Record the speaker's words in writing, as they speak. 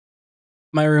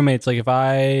my roommates, like if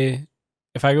I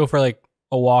go for like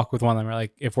a walk with one of them, or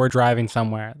like if we're driving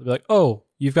somewhere, they'll be like, "Oh,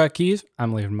 you've got keys?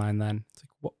 I'm leaving mine then." It's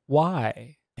like,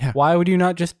 why? Yeah. Why would you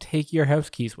not just take your house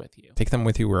keys with you? Take them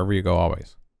with you wherever you go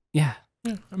always. Yeah.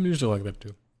 Yeah, I'm usually like that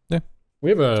too. Yeah. We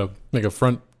have a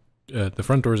front, the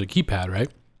front door is a keypad, right?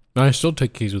 And I still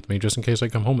take keys with me just in case I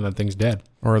come home and that thing's dead.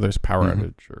 Or there's power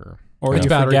outage Or it's you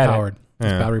battery forget powered. it.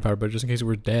 It's Yeah. battery powered, but just in case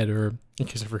we're dead or in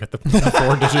case I forget the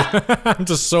 4 digit. I'm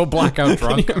just so blackout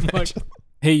drunk. I'm like,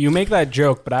 Hey, you make that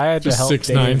joke, but I had to just help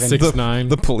 6'9", Dave. 6'9".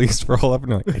 The police roll up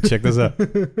and like, hey, check this out.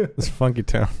 This funky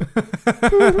town.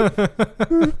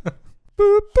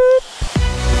 Boop, boop.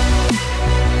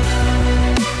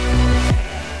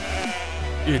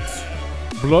 It's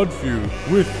Blood Feud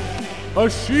with a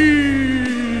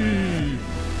sheep.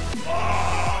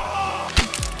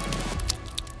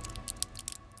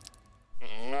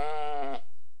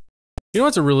 You know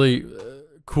what's a really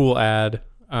cool ad?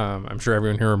 I'm sure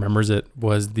everyone here remembers it.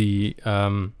 Was the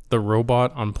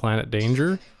robot on Planet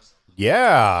Danger?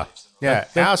 Yeah. Yeah.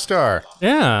 Astar.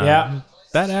 Yeah. Yeah.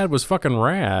 That ad was fucking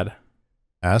rad.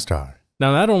 Astar.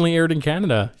 Now that only aired in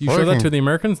Canada. You show that to the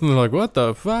Americans and they're like, "What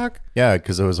the fuck?" Yeah,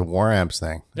 because it was a War Amps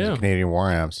thing. It was Yeah. a Canadian War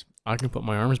Amps. I can put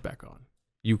my arms back on.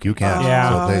 You You can't. Yeah.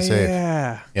 That's what they say.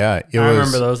 Yeah. Yeah. It I was,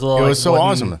 remember those little, It like, was so wooden-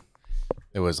 awesome.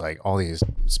 It was like all these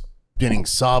spinning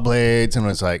saw blades, and it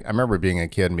was like I remember being a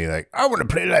kid and be like, I want to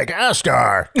play like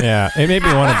Astar. Yeah. It made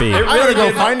me want to be. I gotta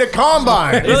go find a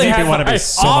combine. It made me want to be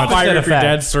so much. fire if your effect.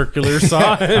 dad's circular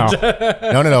saw.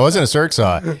 No, it wasn't a circ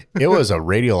saw. It was a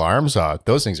radial arm saw.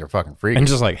 Those things are fucking freaky. And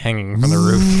just like hanging from the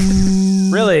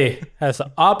roof. Really has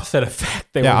the opposite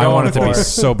effect. They Yeah, were I going wanted to be for.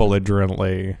 so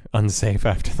belligerently unsafe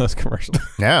after those commercials.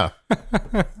 Yeah.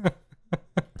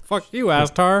 Fuck you,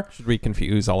 Astar. Should we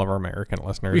confuse all of our American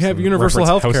listeners? We have and universal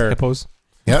reference healthcare. House hippos?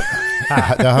 Yep.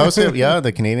 The house,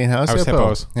 the Canadian house House hippo.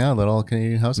 hippos. Yeah, little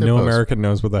Canadian house hippos. No American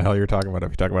knows what the hell you're talking about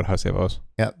if you talk about house hippos.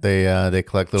 Yeah, they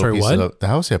collect little Sorry, pieces what? of the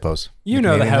house hippos. You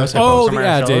know the Canadian house. Oh, hippos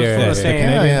yeah, commercials yeah, from yeah, the yeah. same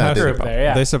Yeah, group they- there.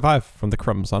 Yeah. They survive from the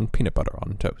crumbs on peanut butter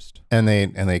on toast. And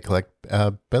they collect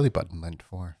belly button lint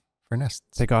for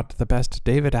nests. They got the best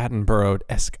David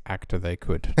Attenborough-esque actor they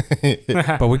could.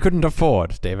 But we couldn't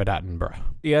afford David Attenborough.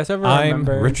 Do you guys ever I'm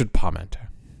remember? Richard Parmenter.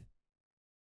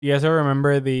 Do you guys ever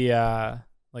remember the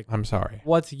like I'm sorry.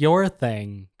 "What's your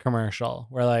thing" commercial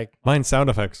where like Mine's sound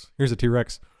effects. Here's a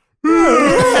T-Rex.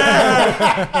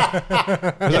 Yeah,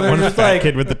 That one just fat like-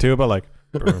 kid with the tuba, like.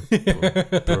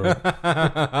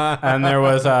 and there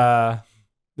was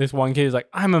this one kid who's like,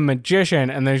 I'm a magician,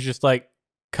 and there's just like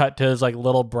cut to his like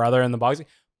little brother in the box. Like,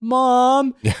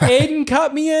 Mom, Aiden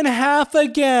cut me in half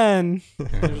again.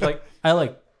 It was like, I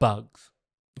like bugs.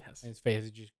 Yes. And his face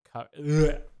is just cut.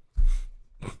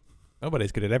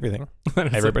 Nobody's good at everything.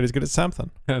 Everybody's good at something.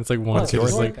 And it's like What's once your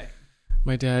it's like, thing?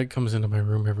 my dad comes into my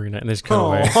room every night and they just cut Oh.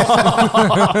 away.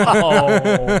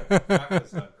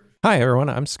 Hi, everyone.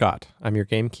 I'm Scott. I'm your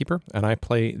gamekeeper, and I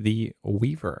play the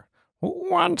Weaver. Who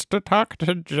wants to talk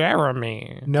to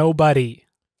Jeremy? Nobody.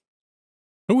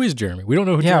 Who is Jeremy? We don't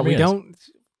know who Yeah, Jeremy we is. don't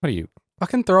What are you?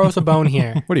 fucking throw us a bone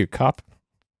here. What are you, cop?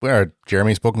 Where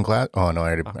Jeremy spoken class? Oh no, I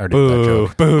already did that Boo,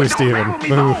 joke. boo, Steven.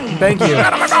 Boo. Thank you.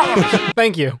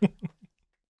 Thank you.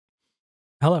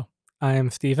 Hello, I am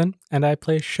Steven, and I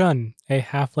play Shun, a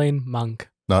halfling monk.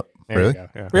 No, There you really? go,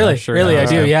 yeah. Really? Yeah, sure. Really, I Yeah.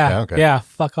 do, yeah. Yeah, Yeah, okay.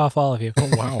 fuck off all of you. Oh,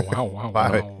 wow, wow, wow,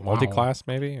 Wow. wow. Multi-class,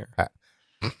 maybe? Or?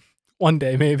 One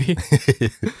day, maybe.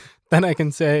 Then I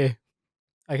can say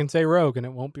rogue, and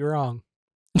it won't be wrong.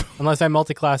 Unless I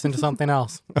multi-class into something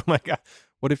else. Oh, my God.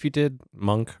 What if you did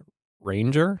monk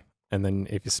ranger, and then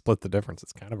if you split the difference,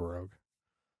 it's kind of a rogue?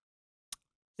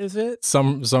 Is it?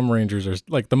 Some rangers are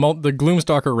like the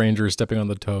Gloomstalker ranger is stepping on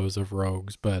the toes of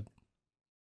rogues, but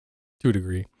to a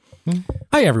degree.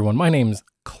 Hi everyone, my name's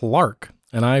Clark,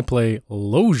 and I play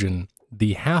Losian,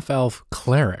 the half-elf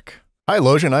cleric. Hi,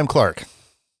 Losian. I'm Clark.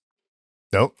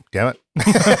 Nope. Damn it.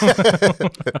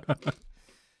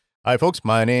 Hi, folks.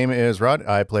 My name is Rod.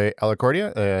 I play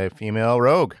Alicordia, a female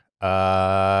rogue.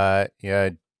 Yeah.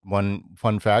 One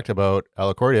fun fact about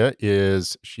Alicordia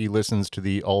is she listens to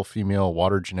the all-female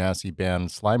water genasi band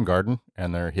Slime Garden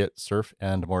and their hit Surf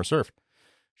and More Surf.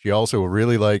 She also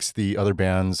really likes the other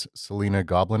bands Selena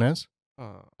Goblinez,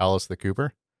 Alice the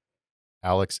Cooper,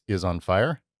 Alex is on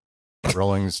Fire,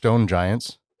 Rolling Stone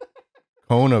Giants,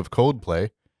 Cone of Coldplay,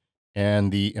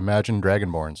 and the Imagine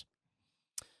Dragonborns.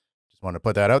 Just want to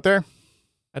put that out there.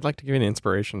 I'd like to give you an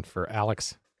inspiration for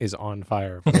Alex is on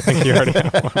Fire. But I think you already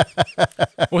have one.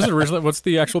 What was it originally? What's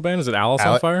the actual band? Is it Alice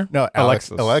on Fire? No,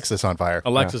 Alexis. Alexis on Fire.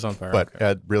 Alexis on Fire. But okay.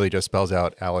 it really just spells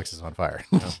out Alex is on fire.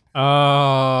 Oh,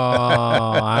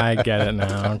 I get it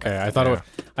now. Okay, I thought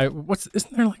Yeah.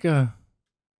 isn't there like a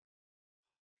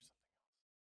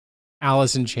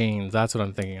Alice in Chains. That's what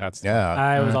I'm thinking. That's Yeah.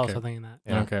 I was Okay. also thinking that.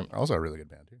 Yeah. Okay. Also a really good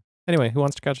band too. Anyway, who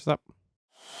wants to catch us up?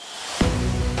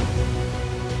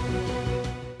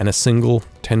 And a single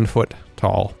 10-foot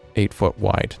tall, 8-foot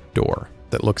wide door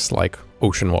that looks like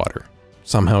ocean water,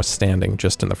 somehow standing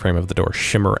just in the frame of the door,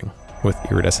 shimmering with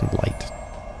iridescent light.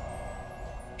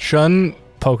 Shun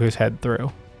poke his head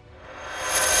through.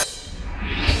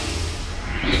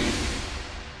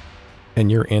 And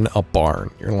you're in a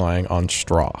barn. You're lying on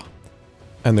straw.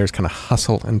 And there's kind of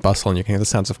hustle and bustle, and you can hear the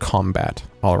sounds of combat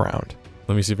all around.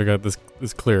 Let me see if I got this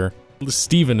clear.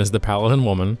 Stephen is the paladin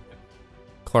woman.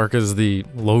 Clark is the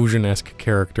Losian-esque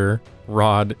character.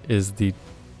 Rod is the...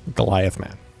 Goliath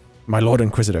man. My Lord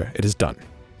Inquisitor, it is done.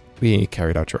 We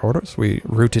carried out your orders. We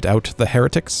rooted out the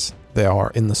heretics. They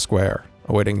are in the square,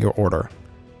 awaiting your order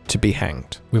to be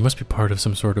hanged. We must be part of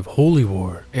some sort of holy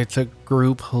war. It's a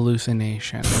group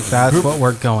hallucination. That's what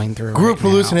we're going through. Group right now.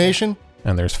 hallucination?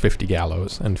 And there's 50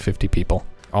 gallows and 50 people.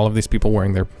 All of these people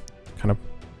wearing their kind of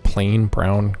plain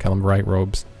brown Calambrite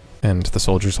robes. And the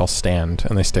soldiers all stand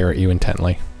and they stare at you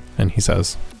intently. And he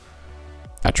says,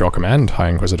 "At your command, High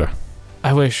Inquisitor."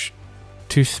 I wish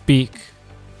to speak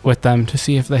with them to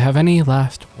see if they have any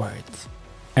last words.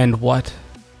 And what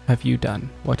have you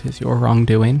done? What is your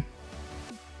wrongdoing?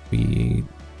 We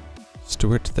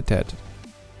steward the dead.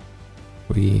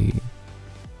 We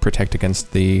protect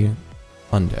against the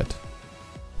undead.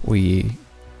 We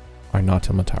are not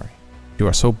Ilmatari. You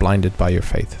are so blinded by your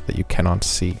faith that you cannot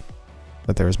see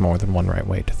that there is more than one right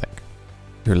way to think.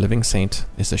 Your living saint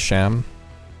is a sham.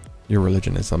 Your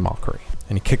religion is a mockery.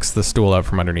 And he kicks the stool out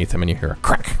from underneath him and you hear a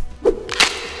crack.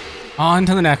 On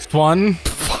to the next one.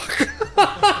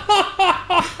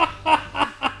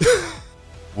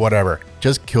 Whatever.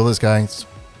 Just kill this guy. Get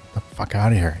the fuck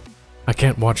out of here. I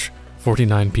can't watch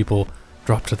 49 people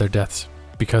drop to their deaths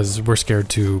because we're scared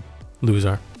to lose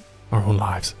our own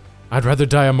lives. I'd rather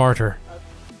die a martyr.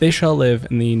 They shall live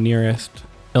in the nearest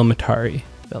Ilmatari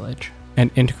village and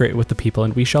integrate with the people,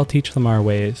 and we shall teach them our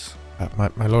ways.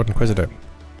 My Lord Inquisitor,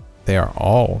 they are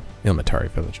all Ilmatari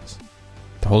villages.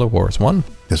 The Holy War is won.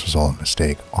 This was all a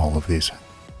mistake. All of these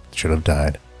should have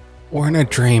died. We're in a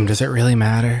dream. Does it really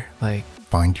matter? Like,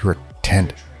 Find your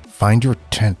tent. Find your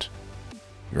tent.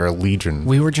 You're a legion.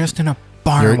 we were just in a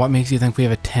barn. You're- What makes you think we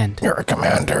have a tent? You're a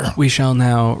commander. We shall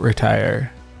now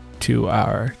retire to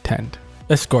our tent.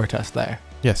 Escort us there.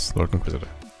 Yes, Lord Inquisitor.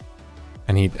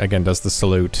 And he again does the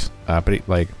salute, but he,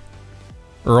 like,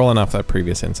 rolling off that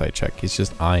previous insight check, he's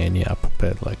just eyeing you up a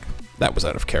bit, like, that was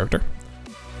out of character.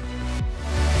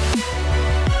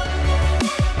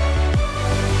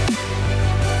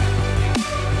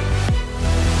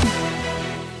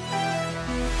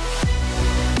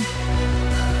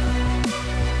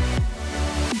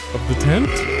 Of the tent?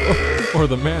 Or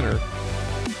the manor?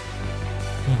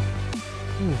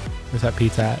 Where's that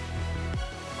pizza at?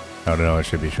 I don't know. It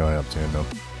should be showing up soon, though.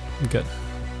 Good.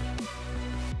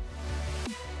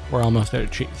 We're almost out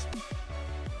of cheese.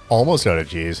 Almost out of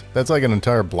cheese. That's like an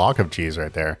entire block of cheese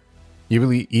right there. You've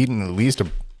really eaten at least a...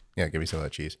 Yeah, give me some of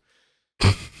that cheese. You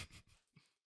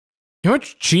know how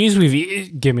much cheese we've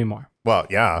eaten? Give me more. Well,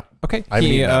 yeah. Okay, I haven't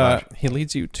eaten that much. he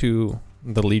leads you to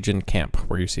the Legion camp,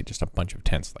 where you see just a bunch of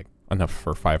tents, like enough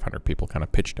for 500 people kind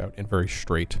of pitched out in very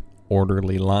straight,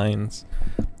 orderly lines.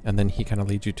 And then he kind of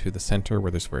leads you to the center,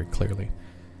 where there's very clearly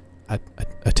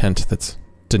a tent that's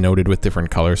denoted with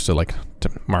different colors to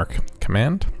mark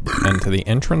command. And to the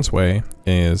entranceway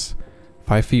is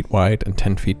 5 feet wide and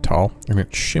 10 feet tall, and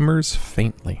it shimmers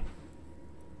faintly.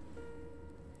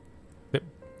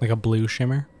 Like a blue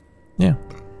shimmer. Yeah.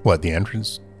 What, the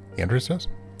entrance? The entrance does?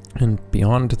 And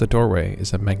beyond the doorway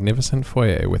is a magnificent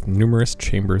foyer with numerous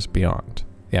chambers beyond.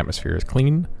 The atmosphere is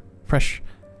clean, fresh,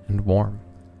 and warm.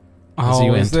 As Oh,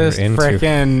 you is enter this into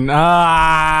frickin'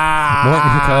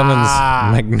 Morton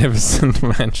Commons' magnificent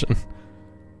mansion.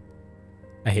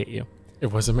 I hate you.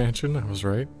 It was a mansion, I was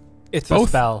right. It's Both.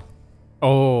 a spell.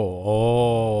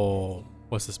 Oh.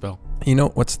 What's the spell? You know,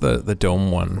 what's the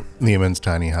dome one? Lehman's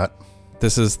tiny hut.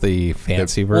 This is the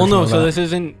fancy version Well, no, of so that. this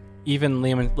isn't even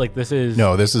Lehman. Like, this is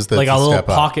No, this is the like a little step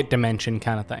up. pocket dimension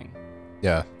kind of thing.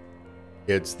 Yeah.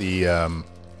 It's the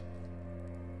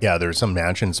yeah, there's some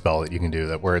mansion spell that you can do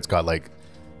that where it's got like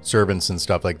servants and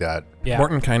stuff like that. Yeah.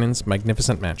 Mortonkainen's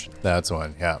magnificent mansion. That's the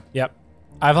one, yeah. Yep.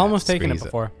 I've almost taken it Squeeze it.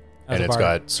 before. as And a it's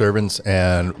bard. got servants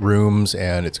and rooms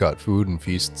and it's got food and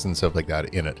feasts and stuff like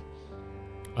that in it.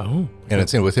 Oh. And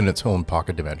it's within its own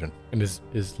pocket dimension. And is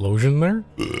Losian there?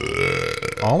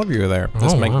 All of you are there.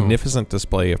 This Oh, wow. magnificent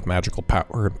display of magical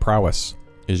power and prowess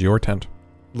is your tent.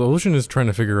 Losian is trying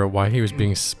to figure out why he was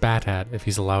being spat at if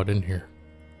he's allowed in here.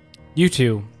 You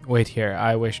two, wait here.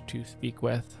 I wish to speak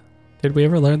with Did we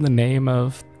ever learn the name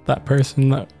of that person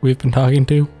that we've been talking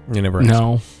to? You never.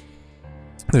 No.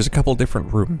 There's a couple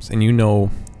different rooms, and you know,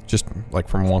 just like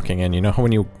from walking in, you know how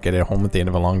when you get at home at the end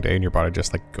of a long day and your body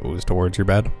just like goes towards your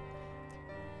bed.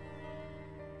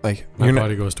 Like My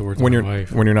body goes towards when my you're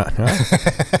wife. when you're not. Wait,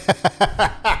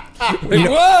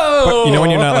 whoa! But you know when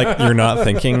you're not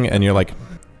thinking and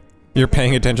you're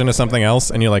paying attention to something else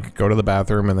and you like go to the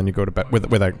bathroom and then you go to bed with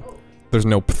a there's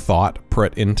no thought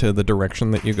put into the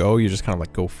direction that you go. You just kind of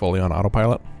like go fully on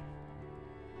autopilot.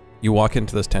 You walk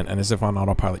into this tent and as if on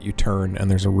autopilot you turn and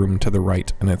there's a room to the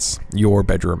right and it's your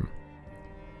bedroom.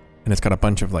 And it's got a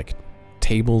bunch of like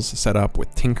tables set up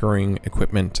with tinkering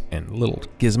equipment and little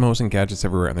gizmos and gadgets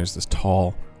everywhere, and there's this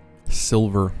tall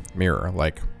silver mirror,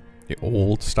 like the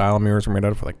old style mirrors were made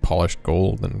out of like polished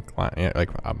gold and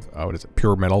what is it,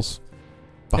 pure metals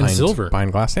behind silver.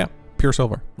 behind glass. Yeah, pure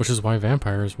silver. Which is why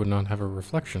vampires would not have a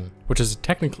reflection. Which is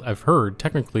technically, I've heard,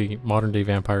 technically modern day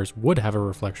vampires would have a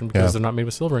reflection because they're not made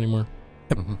with silver anymore.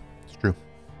 Yep. It's true.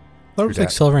 That was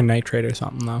like silver nitrate or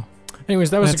something, though.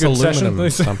 Anyways, that was It's a good session. aluminum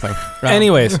something.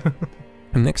 Anyways,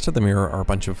 And next to the mirror are a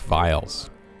bunch of vials,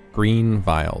 green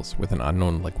vials with an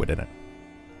unknown liquid in it.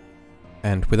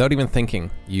 And without even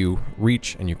thinking, you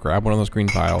reach and you grab one of those green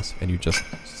vials and you just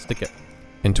stick it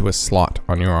into a slot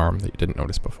on your arm that you didn't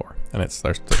notice before. And it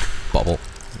starts to bubble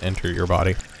and enter your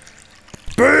body.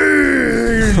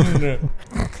 Burn!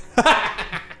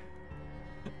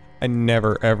 I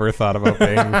never ever thought about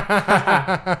Bane.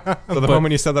 So the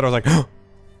moment you said that, I was like,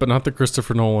 But not the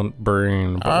Christopher Nolan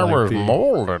burn. But I like was the,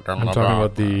 molded. I'm talking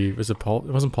about the, was it Paul?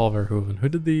 It wasn't Paul Verhoeven. Who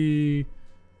did the...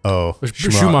 Oh,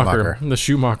 Schumacher. The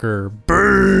Schumacher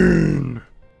burn.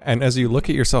 and as you look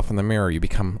at yourself in the mirror, you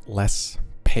become less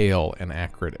pale and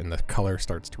acrid, and the color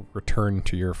starts to return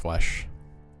to your flesh.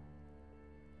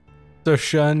 so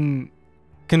Shun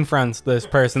confronts this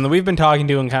person that we've been talking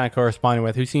to and kind of corresponding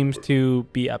with, who seems to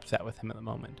be upset with him at the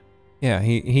moment. Yeah,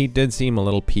 he did seem a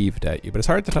little peeved at you, but it's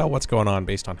hard to tell what's going on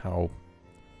based on how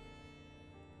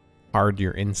hard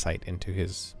your insight into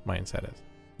his mindset is.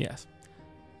 Yes.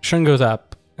 Shun goes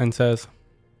up and says,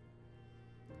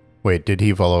 Wait, did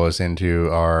he follow us into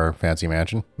our fancy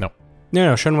mansion?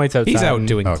 no, Shun waits outside. He's out and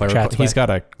doing clerical. chats He's with- got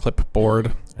a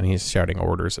clipboard and he's shouting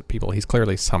orders at people. He's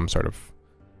clearly some sort of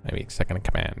maybe second in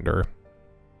command or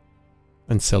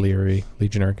ancillary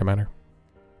legionary commander.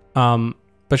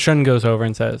 But Shun goes over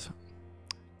and says,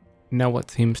 "Know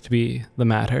what seems to be the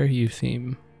matter? You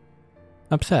seem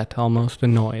upset, almost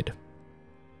annoyed."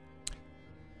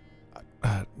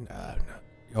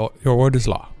 Your word is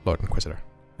law, Lord Inquisitor.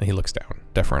 And he looks down,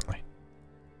 deferently.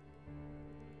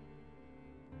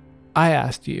 I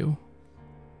asked you,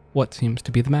 what seems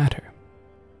to be the matter?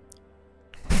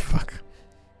 Fuck.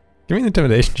 Give me an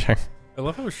intimidation check. I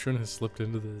love how Shun has slipped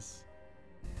into this.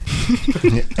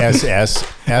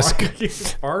 SS-esque.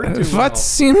 What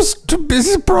seems to be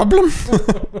the problem?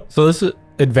 So this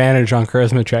advantage on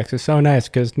charisma checks is so nice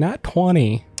because not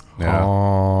 20. Yeah.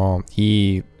 Oh,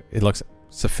 he looks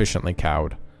sufficiently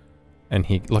cowed. And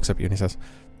he looks up at you and he says,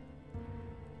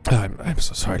 I'm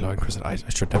so sorry, Lord Inquisitor. I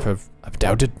should never have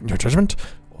doubted your judgment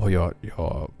or your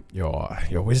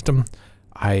wisdom.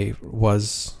 I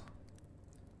was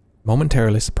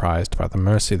momentarily surprised by the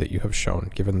mercy that you have shown,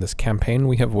 given this campaign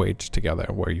we have waged together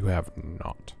where you have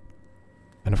not.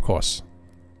 And of course,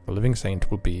 the living saint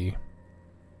will be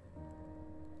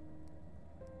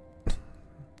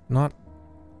not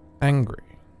angry,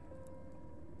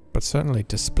 but certainly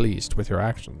displeased with your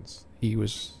actions. He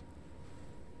was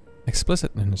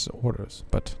explicit in his orders,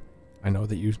 but I know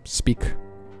that you speak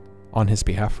on his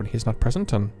behalf when he's not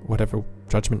present, and whatever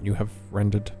judgment you have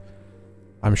rendered,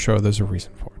 I'm sure there's a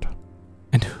reason for it.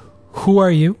 And who are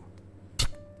you?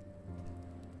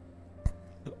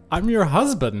 I'm your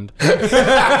husband.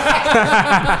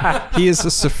 He is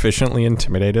sufficiently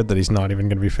intimidated that he's not even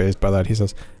going to be fazed by that. He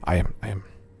says, I'm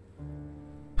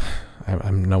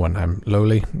no one. I'm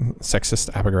lowly, sexist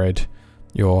Abergrade,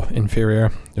 your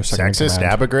inferior, your second in Sexist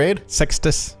command. Abergrade?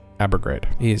 Sextus Abergrade.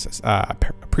 He's a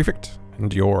prefect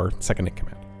and your second in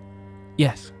command.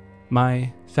 Yes,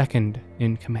 my second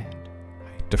in command.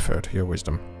 I defer to your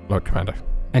wisdom, Lord Commander.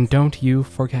 And don't you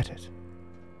forget it.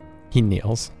 He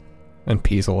kneels and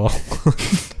pees a little.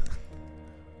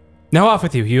 Now off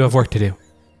with you. You have work to do.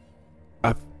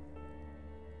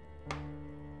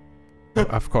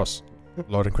 Of course,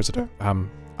 Lord Inquisitor.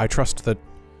 I trust that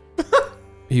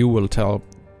you will tell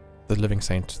the living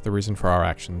saint the reason for our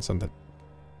actions and that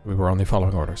we were only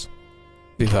following orders.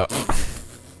 We were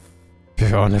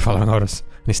only following orders.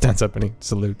 And he stands up and he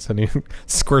salutes and he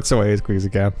squirts away as quick as he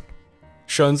can.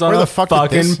 Shun's on Where a the fuck did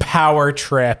fucking this- power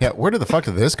trip. Yeah, where did the fuck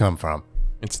did this come from?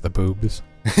 It's the boobs.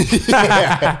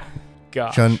 Yeah.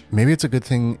 Gosh. Shun, maybe it's a good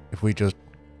thing if we just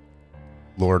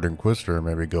Lord Inquisitor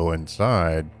maybe go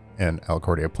inside, and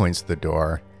Alicordia points to the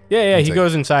door. Yeah, It's he like-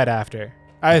 goes inside after.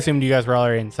 I assumed you guys were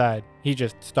already inside. He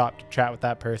just stopped to chat with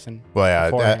that person. Well,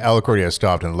 yeah, beforehand. Alicordia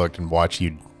stopped and looked and watched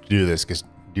you do this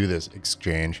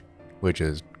exchange, which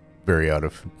is very out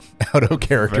of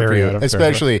character for Very you, out of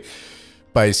especially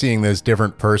by seeing this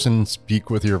different person speak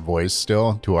with your voice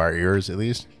still to our ears, at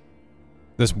least.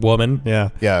 This woman, yeah.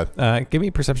 Yeah, Give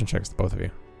me perception checks, the both of you.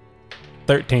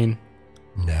 13.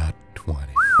 not 20.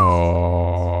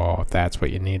 Oh, that's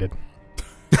what you needed.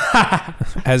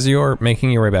 As you're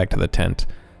making your way back to the tent,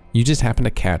 you just happen to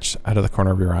catch out of the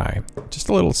corner of your eye just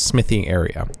a little smithy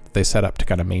area that they set up to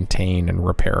kind of maintain and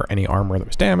repair any armor that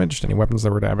was damaged, any weapons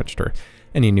that were damaged, or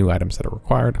any new items that are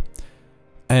required.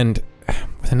 And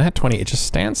within that 20, it just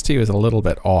stands to you as a little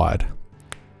bit odd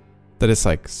that it's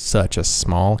like such a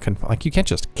small, like you can't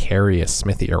just carry a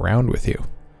smithy around with you.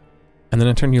 And then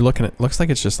in turn you look and it looks like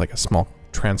it's just like a small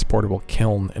transportable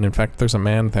kiln, and in fact there's a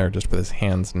man there just with his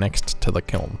hands next to the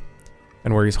kiln,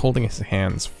 and where he's holding his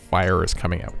hands, fire is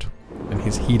coming out, and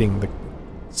he's heating the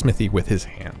smithy with his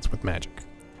hands with magic.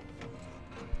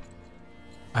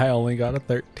 I only got a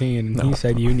 13. No. He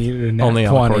said you needed a nat Only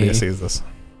 20. Alicordia sees this.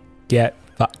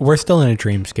 We're still in a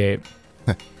dreamscape.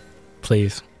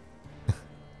 Please.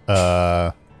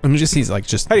 And you just sees like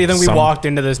just How do you think we some- walked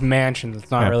into this mansion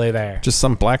that's not Yeah. really there? just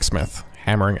some blacksmith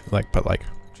hammering it, but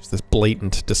just this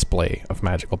blatant display of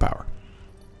magical power.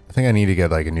 I think I need to get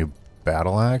like a new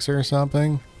battle axe or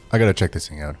something. I gotta check this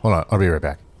thing out. Hold on, I'll be right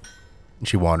back. And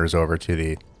she wanders over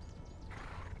to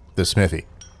the smithy.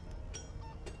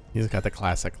 He's got the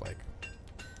classic like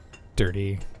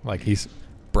dirty, like he's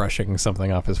brushing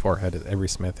something off his forehead as every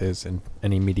smith is in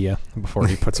any media before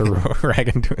he puts a rag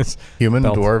into his Human,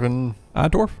 belt. dwarven,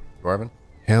 dwarf. dwarven.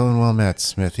 Hail and well met,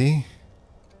 smithy.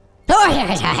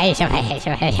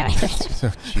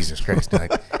 Jesus Christ! This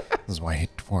is why I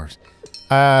hate dwarves.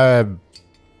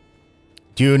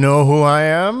 Do you know who I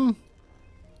am?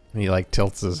 He like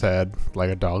tilts his head like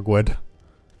a dog would.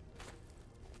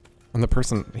 And the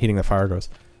person heating the fire goes,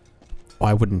 "Oh,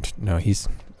 I wouldn't know. He's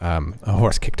a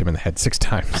horse kicked him in the head 6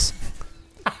 times."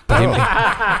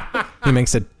 But he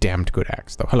makes a damned good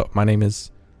axe, though. Hello, my name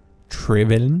is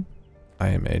Trevelyan. I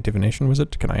am a divination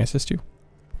wizard. Can I assist you?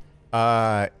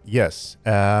 Yes.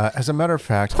 As a matter of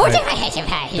fact,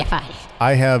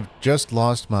 I have just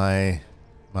lost my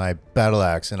battle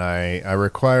axe, and I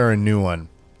require a new one.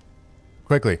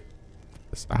 Quickly.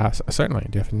 Certainly.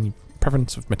 Do you have any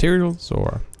preference of materials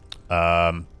or?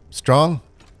 Strong.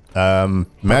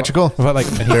 Magical. Well, like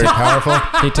Very powerful.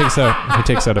 he takes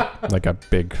out a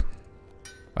big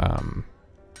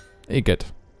agate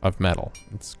of metal.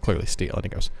 It's clearly steel, and he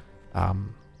goes,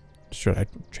 should I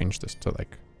change this to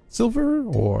like silver,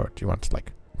 or do you want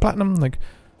like platinum? Like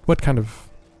what kind of?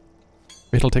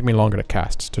 It'll take me longer to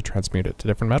cast to transmute it to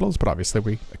different metals, but obviously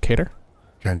we cater.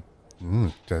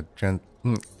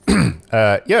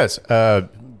 Yes.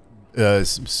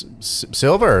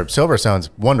 Silver. Silver sounds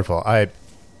wonderful. I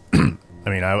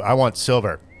mean, I want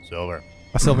silver. Silver.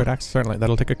 A silver axe, certainly.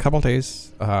 That'll take a couple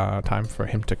days time for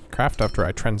him to craft after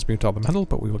I transmute all the metal,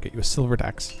 but we will get you a silver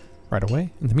axe right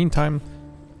away. In the meantime,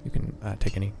 you can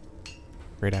take any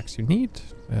great axe you need.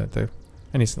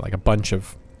 And he's like a bunch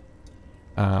of...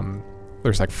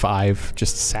 there's like 5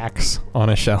 just sacks on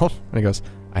a shelf. And he goes,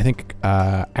 I think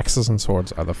axes and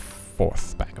swords are the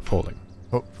 4th bag of holding.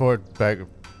 Fourth bag.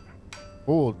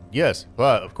 Oh, yes.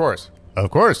 Of course.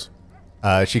 Of course.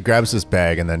 She grabs this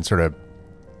bag and then sort of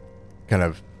kind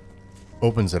of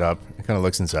opens it up and kind of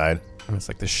looks inside. And it's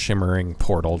like this shimmering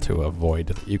portal to a void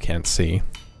that you can't see.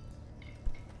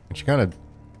 And she kind of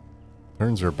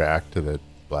turns her back to the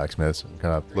blacksmiths and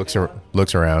kind of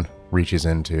looks around, reaches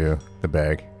into the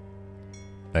bag,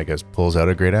 and I guess pulls out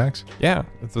a great axe. Yeah,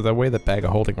 the way that bag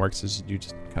of holding works is you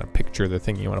just kind of picture the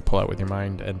thing you want to pull out with your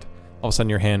mind, and all of a sudden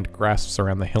your hand grasps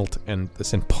around the hilt, and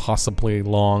this impossibly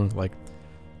long, like,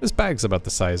 this bag's about the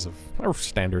size of a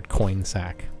standard coin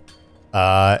sack.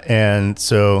 And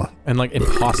so... And, like,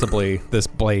 impossibly, this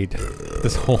blade,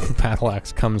 this whole battle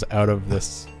axe comes out of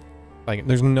this... Like,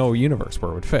 there's no universe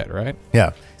where it would fit, right?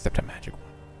 Yeah. Except a magic one.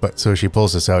 But so she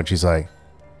pulls this out, and she's like...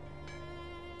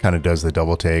 Kind of does the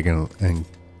double take and kind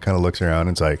of looks around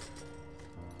and it's like...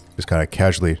 Just kind of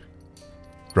casually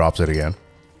drops it again.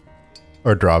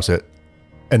 Or drops it.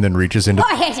 And then reaches into...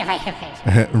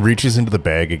 reaches into the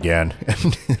bag again.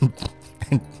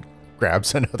 And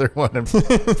grabs another one and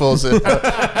pulls it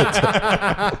out.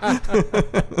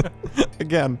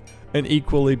 Again, an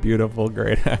equally beautiful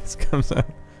great axe comes out.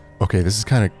 Okay, this is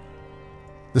kind of...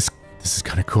 This is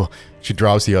kind of cool. She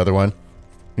drops the other one.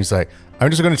 He's like, I'm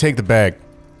just going to take the bag.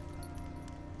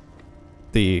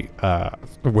 The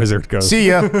wizard goes, See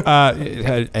ya.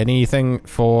 Anything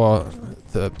for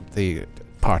the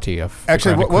party of the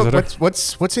Actually, Grand Inquisitor?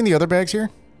 what's in the other bags here?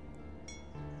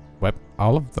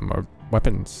 All of them are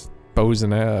weapons. Bows,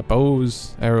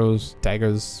 arrows,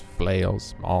 daggers,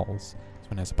 flails, mauls. This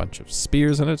one has a bunch of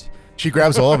spears in it. She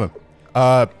grabs all of them.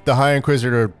 The High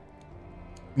Inquisitor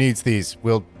needs these.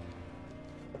 We'll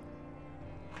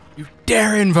You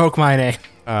dare invoke my name.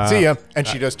 see ya. And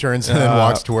she just turns and then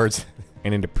walks towards. I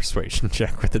need a persuasion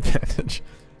check with advantage.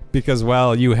 Because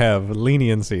while you have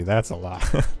leniency, that's a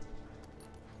lot. Wouldn't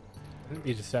it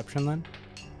be deception then?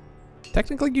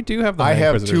 Technically, you do have the I High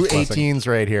have Inquisitor's two blessing. 18s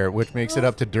right here, which makes it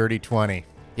up to dirty 20.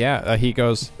 Yeah, he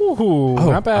goes, Ooh,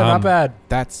 not bad, not bad.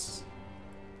 that's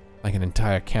like an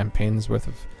entire campaign's worth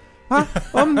of...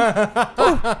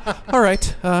 all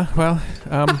right,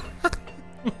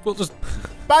 We'll just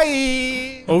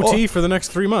Bye! OT for the next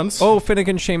 3 months. Oh,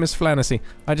 Finnegan, Seamus, Flanessy.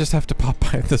 I just have to pop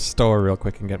by the store real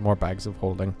quick and get more bags of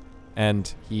holding. And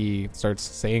he starts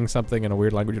saying something in a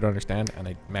weird language you don't understand, and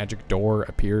a magic door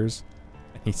appears.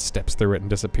 And he steps through it and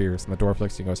disappears, and the door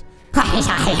flicks and he goes...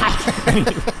 and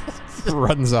he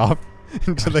runs off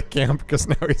into the camp because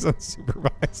now he's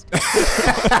unsupervised.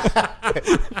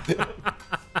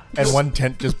 And one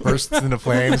tent just bursts into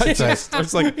flames. It's like,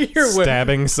 Starts like You're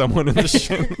stabbing someone in the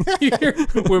shin. You hear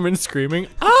women screaming,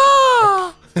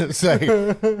 ah! it's like,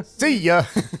 see ya.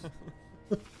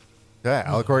 Yeah,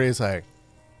 Alicordia is like,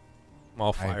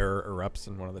 While fire erupts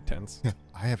in one of the tents.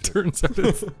 I have to. Turns out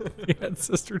it's the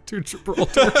ancestor to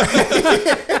Gibraltar.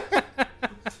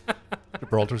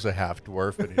 Gibraltar's a half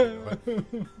dwarf. So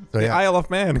The yeah, Isle of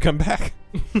Man, come back.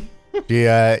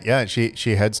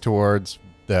 she heads towards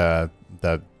the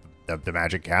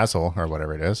magic castle or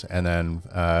whatever it is, and then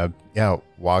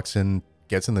walks in,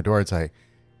 gets in the door. It's like,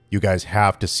 you guys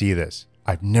have to see this.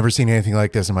 I've never seen anything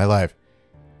like this in my life.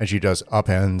 And she does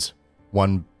upends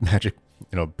one magic,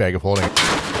 bag of holding.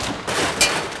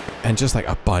 And just like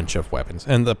a bunch of weapons.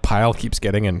 And the pile keeps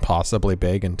getting impossibly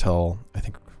big until, I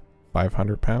think,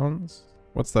 500 pounds?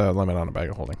 What's the limit on a bag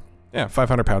of holding? Yeah,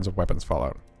 500 pounds of weapons fall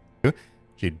out.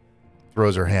 She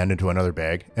throws her hand into another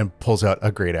bag and pulls out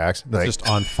a great axe. Like, Just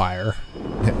on fire.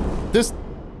 this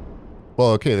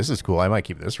is cool. I might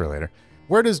keep this for later.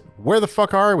 Where the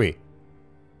fuck are we?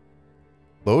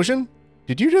 Losian?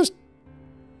 Did you just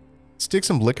stick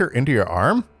some liquor into your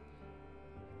arm?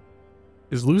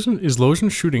 Is Losian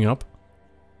shooting up?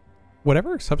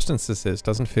 Whatever substance this is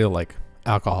doesn't feel like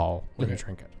alcohol when you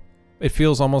drink it. It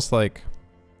feels almost like,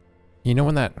 you know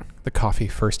when the coffee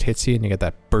first hits you and you get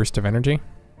that burst of energy?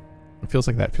 It feels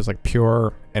like that. It feels like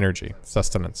pure energy,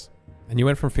 sustenance. And you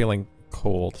went from feeling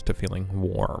cold to feeling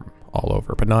warm all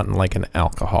over, but not in like an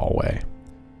alcohol way.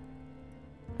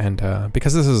 And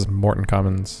because this is Morton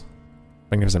Commons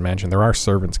Magnificent Mansion, there are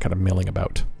servants kind of milling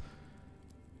about.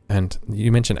 And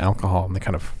you mention alcohol, and they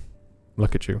kind of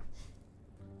look at you.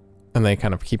 And they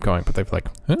kind of keep going, but they're like,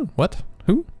 huh? What?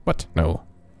 Who? What? No.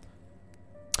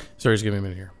 Sorry, just give me a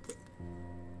minute here.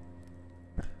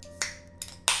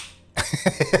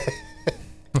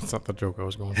 That's not the joke I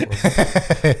was going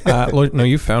for. No,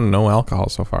 you found no alcohol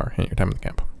so far in your time in the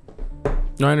camp.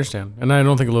 No, I understand. And I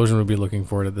don't think Losian would be looking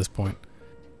for it at this point.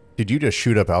 Did you just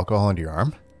shoot up alcohol into your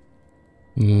arm?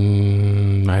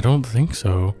 I don't think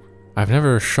so. I've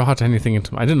never shot anything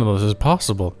into... I didn't know this was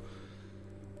possible.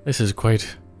 This is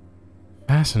quite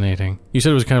fascinating. You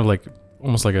said it was kind of like,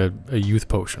 almost like a youth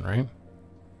potion, right?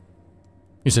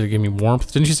 You said it gave me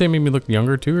warmth. Didn't you say it made me look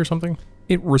younger too or something?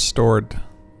 It restored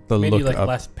the Maybe look like of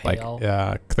less pale.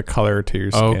 the color to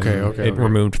your skin. Okay. It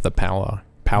removed the pallor.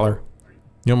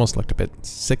 You almost looked a bit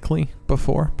sickly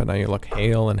before, but now you look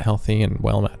hale and healthy and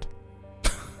well met.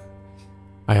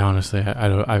 I honestly,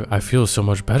 I feel so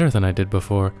much better than I did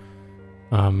before.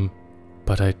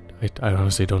 But I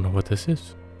honestly don't know what this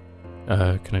is.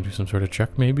 Can I do some sort of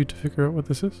check maybe to figure out what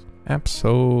this is?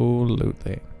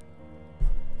 Absolutely.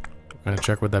 What kind of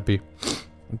check would that be?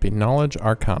 It'd be knowledge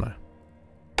arcana.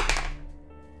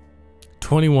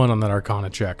 21 on that arcana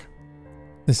check.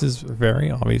 This is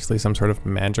very obviously some sort of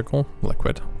magical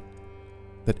liquid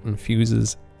that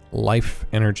infuses life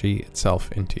energy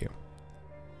itself into you.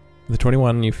 The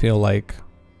 21, you feel like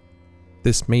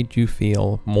this made you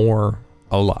feel more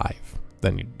alive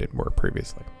than you were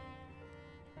previously.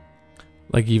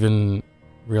 Like even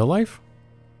real life?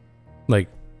 Like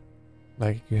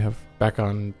you have back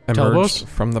on emerged Telebos?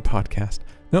 from the podcast.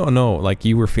 No, like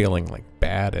you were feeling like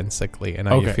bad and sickly, and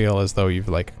now you feel as though you've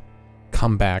like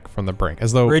come back from the brink,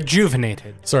 as though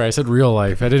Rejuvenated. Sorry, I said real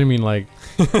life. I didn't mean like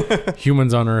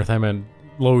humans on Earth. I meant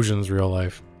Losian's real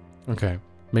life. Okay.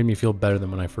 Made me feel better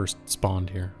than when I first spawned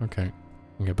here. Okay.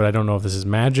 Okay, but I don't know if this is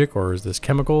magic or is this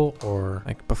chemical or...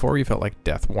 Like, before you felt like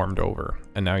death warmed over,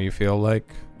 and now you feel like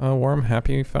a warm,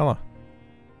 happy fella.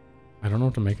 I don't know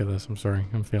what to make of this. I'm sorry.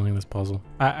 I'm failing this puzzle.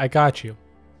 I got you.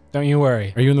 Don't you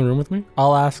worry. Are you in the room with me?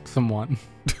 I'll ask someone.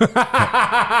 Well,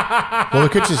 the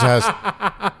kitchen has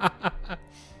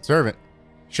servant.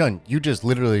 Shun, you just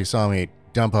literally saw me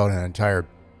dump out an entire,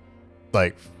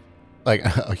 like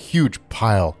a huge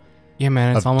pile. Yeah,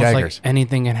 man, it's Of almost daggers. like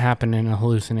anything can happen in a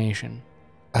hallucination.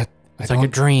 It's I like a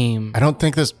don't- dream. I don't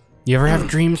think this. You ever have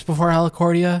dreams before,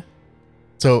 Alicordia?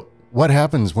 So, what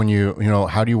happens when you know?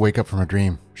 How do you wake up from a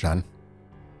dream, Shun?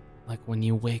 Like when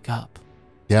you wake up.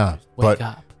 Yeah, Wake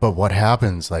up. but what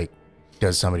happens? Like,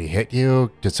 does somebody hit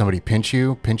you? Did somebody pinch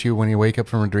you? Pinch you when you wake up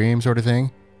from a dream, sort of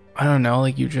thing? I don't know,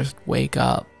 like you just wake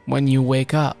up when you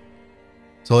wake up.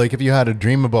 So, like, if you had a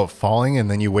dream about falling and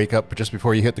then you wake up just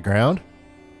before you hit the ground,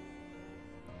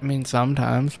 I mean,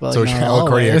 sometimes, but so like not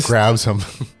Alicordia always. grabs him.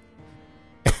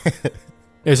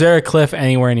 Is there a cliff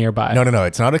anywhere nearby? No,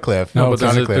 it's not a cliff. No, but it's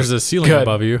not a cliff. there's a ceiling Good.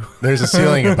 above you. There's a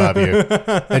ceiling above you,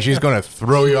 and she's going to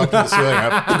throw you up to the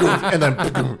ceiling, and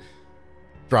then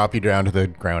drop you down to the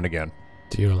ground again.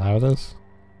 Do you allow this?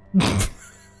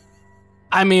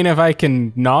 I mean, if I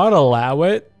can not allow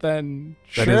it, then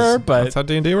That sure, is- but That's how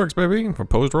D&D works, baby.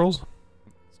 Opposed rolls.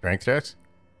 Strength checks?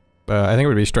 I think it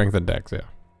would be strength and dex, yeah.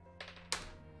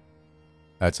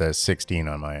 That's a 16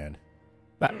 on my end.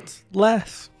 that's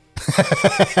less.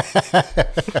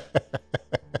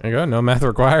 There you go. No math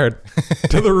required.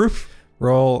 To the roof.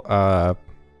 Roll, I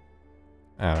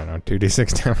don't know,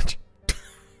 2d6 damage.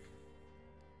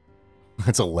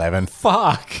 That's 11.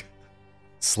 Fuck.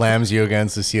 Slams you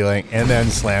against the ceiling, and then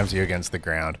slams you against the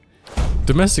ground.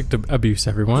 Domestic abuse,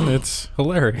 everyone. It's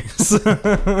hilarious. We're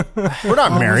not What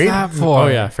was married. that for? Oh,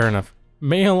 yeah, fair enough.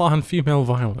 Male on female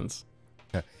violence.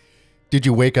 Did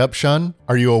you wake up, Shun?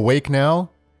 Are you awake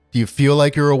now? Do you feel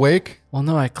like you're awake? Well,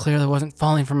 no, I clearly wasn't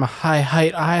falling from a high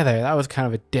height either. That was kind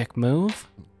of a dick move.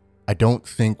 I don't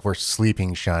think we're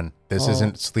sleeping, Shun. This Oh.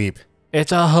 isn't sleep.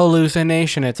 It's a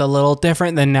hallucination. It's a little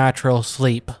different than natural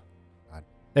sleep. God.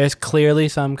 There's clearly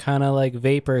some kind of like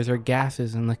vapors or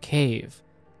gases in the cave.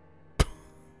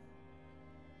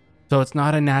 So it's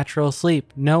not a natural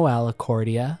sleep. No,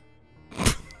 Alicordia.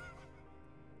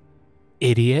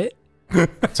 Idiot.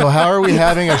 So how are we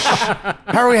having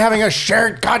a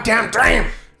shared goddamn dream?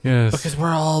 Yes. Because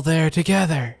we're all there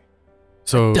together.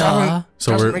 So, Duh.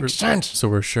 so Doesn't we're make sense. so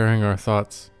we're sharing our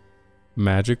thoughts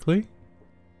magically.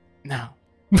 No.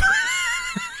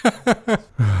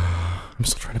 I'm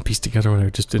still trying to piece together what I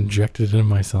just injected into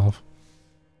myself.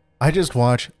 I just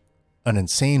watch an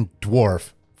insane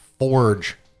dwarf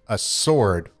forge a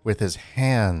sword with his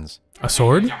hands. A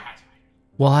sword?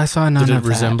 Well, I saw none Did it of that.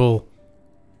 resemble?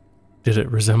 Did it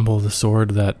resemble the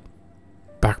sword that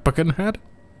Backbucket had?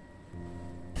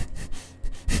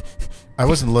 I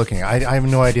wasn't looking. I have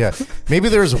no idea. Maybe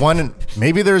there's one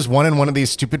in one of these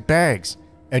stupid bags,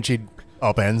 and she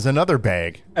upends another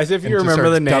bag. As if and you just remember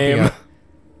the starts dumping name.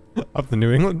 it. Of the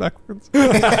New England backwards? New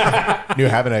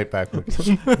Havenite backwards.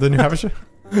 The New Hampshire?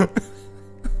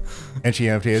 And she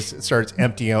starts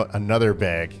emptying out another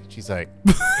bag. She's like,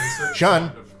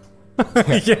 Shun,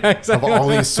 Yeah, exactly. of all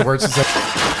these swords, it's like,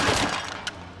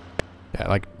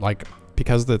 Yeah, like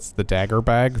because it's the dagger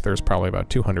bag, there's probably about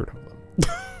 200 of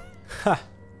them.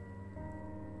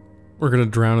 We're gonna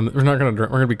drown. We're not gonna drown.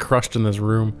 We're gonna be crushed in this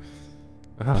room.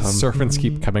 The servants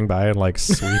keep coming by and like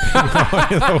sweeping away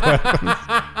the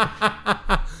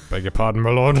weapons. Beg your pardon, my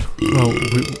lord. Well,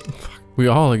 we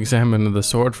all examined the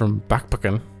sword from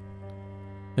Backbucket.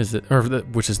 Is it, or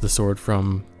which is the sword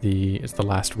from it's the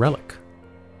last relic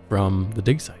from the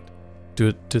dig site.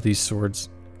 Do these swords,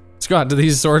 Scott? Do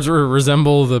these swords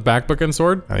resemble the Backbucket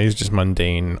sword? These just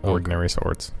mundane, ordinary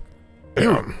swords.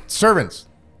 you servants,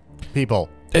 people,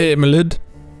 Hey, my lord.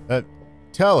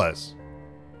 tell us,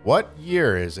 what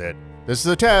year is it? This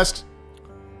is a test,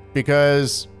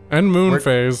 because And moon We're-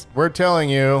 phase we're telling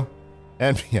you,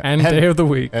 and day of the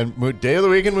week. and day of the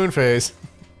week and moon phase.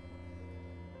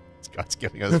 Scott's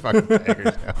giving us fucking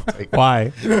daggers now. Like,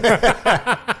 Why?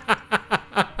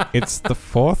 It's the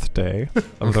 4th day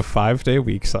of the 5-day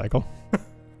week cycle.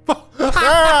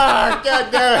 ah,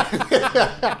 God damn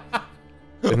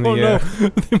it! In the, Oh no,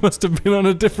 they must have been on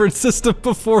a different system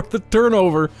before the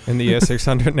turnover. in the year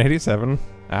 687,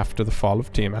 after the fall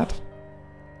of Tiamat,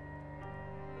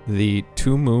 the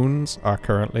 2 moons are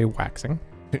currently waxing.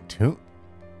 Two?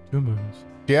 Two moons.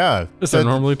 Yeah. Is there that-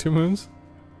 normally 2 moons?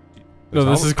 No,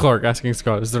 this is Clark asking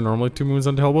Scott, is there normally 2 moons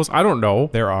on Telbos? I don't know.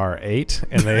 There are 8,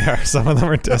 and they are some of them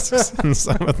are discs, and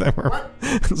some of them are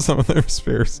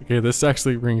spheres. Okay, this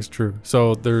actually rings true.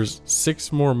 So there's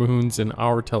 6 more moons in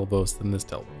our Telbos than this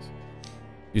Telbos.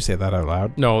 You say that out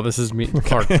loud? No, this is me,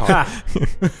 Clark. talking.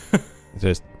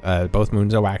 Just both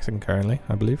moons are waxing currently,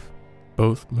 I believe.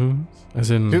 Both moons?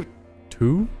 As in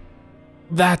 2?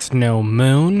 That's no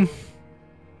moon.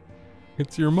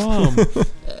 It's your mom.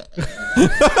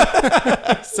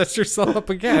 Set yourself up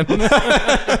again.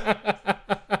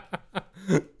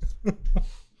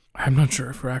 I'm not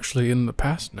sure if we're actually in the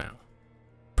past now.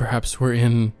 Perhaps we're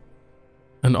in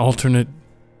an alternate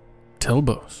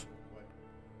Telbos.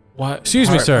 What?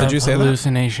 Excuse me, sir. Did you say that?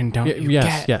 Hallucination, don't you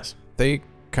yes, get? yes. They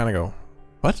kind of go,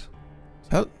 what?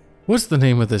 What's the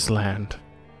name of this land?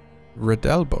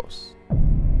 Redelbos.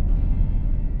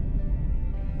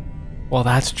 Well,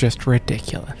 that's just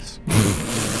ridiculous.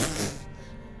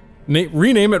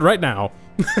 Rename it right now.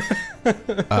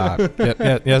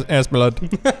 Yes, my lord.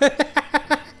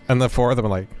 And the 4 of them are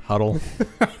like, huddle.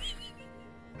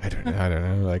 I don't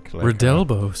know, like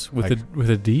Redelbos with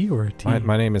a D or a T?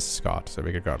 my name is Scott, so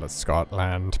we could go to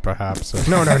Scotland, perhaps.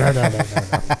 No.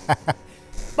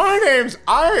 My name's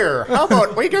Ire. How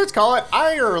about we just call it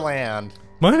Ireland?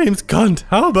 My name's Gunt.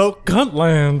 How about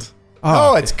Guntland?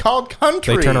 Oh, it's called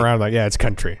country. They turn around like, yeah, it's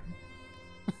country.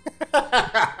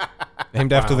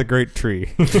 Named after the great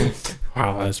tree.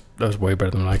 Wow, that was way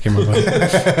better than I came up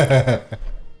with.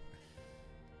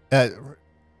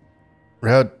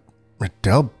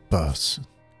 Redelbos.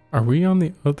 Are we on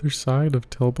the other side of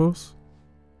Telbos?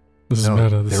 This is No,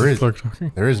 meta. This there is is- Clark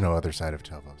talking. There is no other side of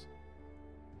Telbos.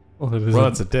 Well, it is. Well,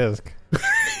 it's a disc.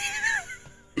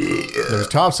 There's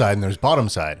top side and there's bottom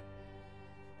side.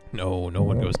 No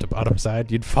one goes to bottom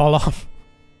side. You'd fall off.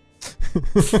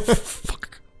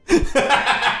 Fuck.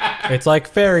 It's like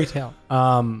fairy tale.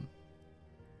 We've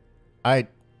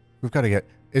got to get.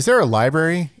 Is there a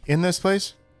library in this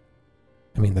place?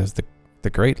 I mean, there's the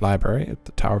great library at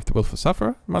the Tower of the Willful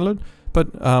Sufferer, my lord.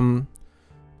 But, and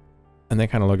they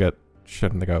kind of look at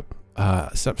Shun and they go,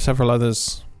 several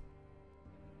others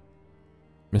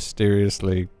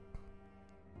mysteriously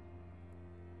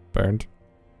burned.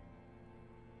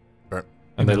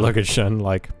 And they look at Shun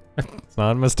like, it's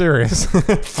not mysterious.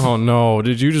 Oh no!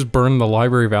 Did you just burn the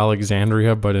Library of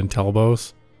Alexandria, but in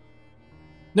Telbos?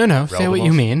 No, say what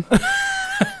you mean.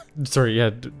 Sorry, yeah,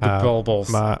 the Telbos.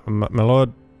 my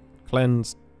lord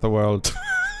cleansed the world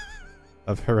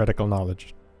of heretical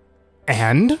knowledge.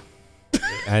 And?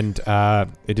 And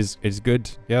it is good,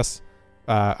 yes.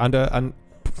 Upon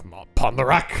the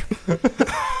rack.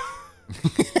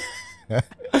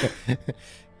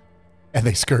 And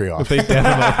they scurry off. They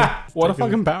definitely. What a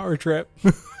fucking power trip.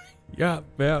 Yeah.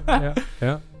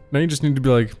 Now you just need to be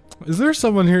like, is there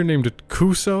someone here named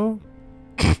Kuso?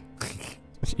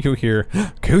 You hear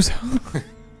Kuzo,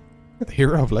 the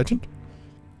hero of legend.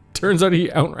 Turns out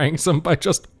he outranks him by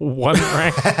just 1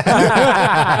 rank.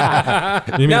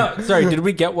 You mean No, sorry, did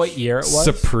we get what year it was?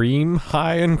 Supreme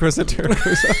High Inquisitor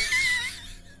Kuzo?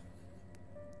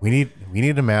 We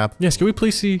need a map. Yes, can we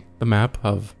please see the map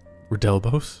of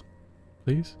Redelbos,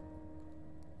 please?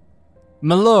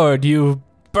 My lord, you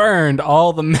burned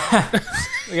all the maps.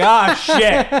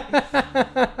 Shit.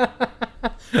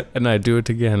 And I do it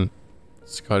again.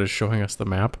 Scott is showing us the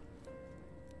map.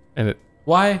 And it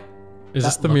Why? is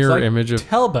this That the looks mirror like image of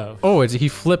Telbo. Oh, he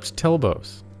flipped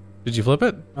Telbos. Did you flip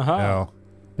it? Uh-huh. No.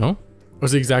 No?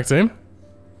 Was it the exact same?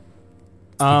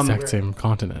 Um, Exact same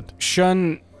continent.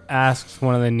 Shun asks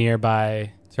one of the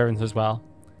nearby servants as well.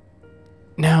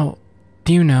 Now,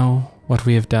 do you know what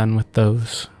we have done with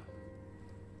those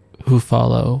who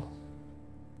follow,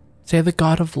 say, the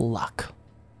god of luck?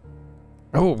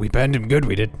 Oh, we banned him good,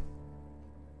 we did.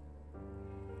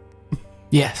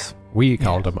 Yes. We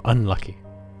called him unlucky.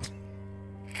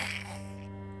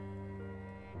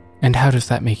 And how does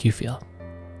that make you feel?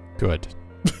 Good.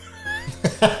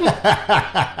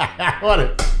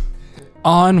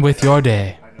 On with your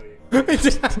day.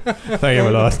 Thank you, my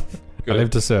lord. I live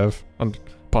to serve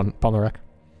upon the rack.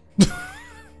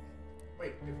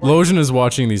 Losian is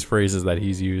watching these phrases that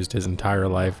he's used his entire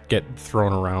life get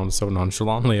thrown around so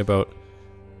nonchalantly about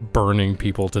burning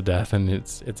people to death, and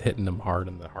it's hitting him hard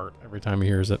in the heart every time he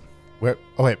hears it. Where?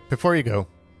 Oh wait, before you go,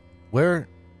 where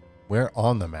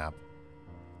on the map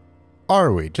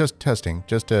are we? Just testing,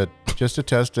 just a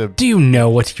test of Do you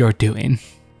know what you're doing?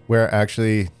 where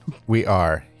actually we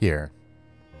are here.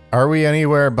 Are we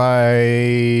anywhere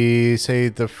by, say,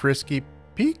 the Frisky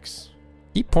Peaks?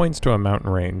 He points to a mountain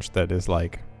range that is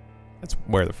like, that's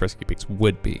where the Frisky Peaks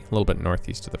would be, a little bit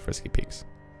northeast of the Frisky Peaks.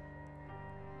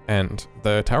 And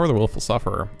the Tower of the Willful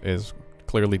Sufferer is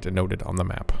clearly denoted on the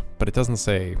map, but it doesn't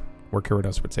say where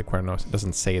Kyrinos would say Quernos. It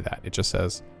doesn't say that. It just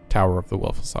says Tower of the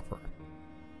Willful Sufferer.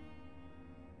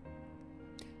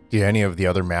 Do any of the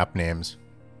other map names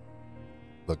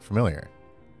look familiar?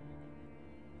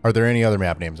 Are there any other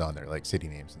map names on there, like city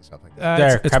names and stuff like that?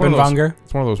 There, it's one of those- Krebenvanger.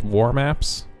 It's one of those war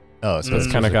maps. Oh, so It's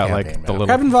it's kind of just a got like campaign the map. little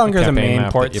Krebenvanger is a campaign main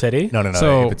map port that you- city. No.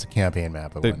 So- if it's a campaign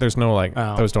map, it wouldn't. There's no like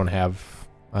Oh. those don't have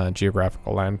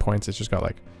geographical land points. It's just got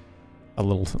like a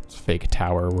little fake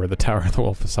tower where the Tower of the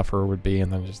Willful Sufferer would be,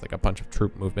 and then just like a bunch of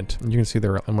troop movement. And you can see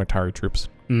there are Elmatari troops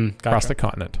across the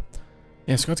continent.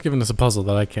 Yeah, Scott's given us a puzzle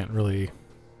that I can't really.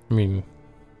 I mean,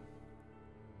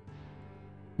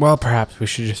 Well, perhaps we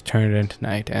should just turn it in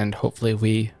tonight, and hopefully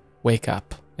we wake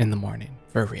up in the morning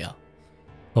for real.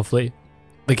 Hopefully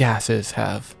the gases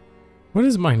have what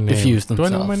is my name? diffused Do I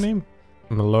themselves. know my name?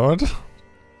 My lord,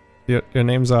 your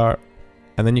names are,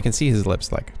 and then you can see his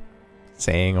lips like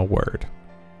saying a word,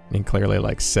 and he clearly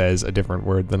like says a different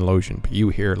word than Losian, but you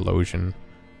hear Losian,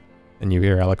 and you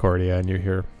hear Alicordia, and you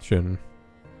hear Shun.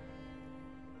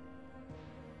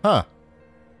 Huh.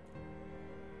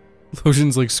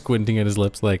 Losian's like squinting at his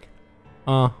lips, like,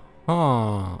 Say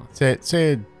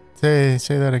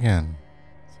that again.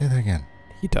 Say that again.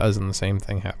 He does, and the same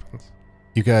thing happens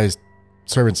You guys,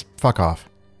 servants, fuck off.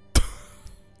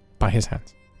 by his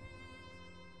hands.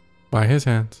 by his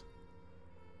hands.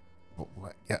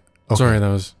 What? Yeah. Okay. Sorry, that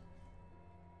was.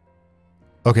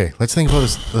 Okay, let's think about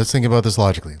this. Let's think about this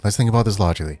logically.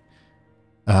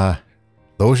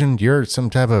 Losian, you're some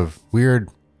type of weird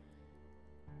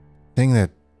thing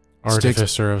that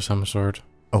Artificer of some sort.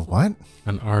 Oh, what?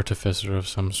 An artificer of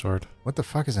some sort. What the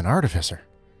fuck is an artificer?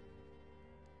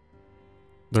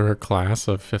 They're a class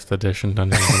of 5th edition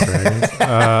Dungeons and Dragons.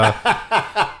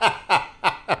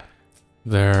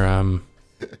 They're,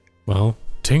 well,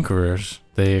 tinkerers.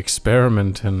 They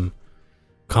experiment in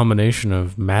combination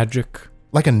of magic.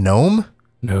 Like a gnome?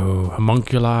 No,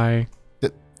 homunculi.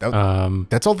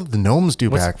 That's all that the gnomes do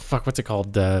back. What's it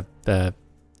called? When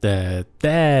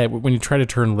you try to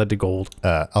turn lead to gold.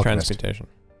 Alchemist. Transmutation.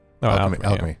 No,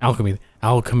 Alchemy.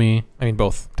 Alchemy. I mean,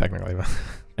 both, technically. But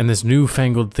And this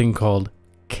newfangled thing called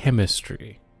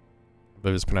chemistry. it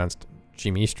was pronounced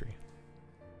chemistry.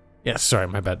 Yeah, sorry,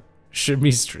 my bad.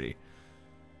 Chemistry.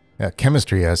 Yeah,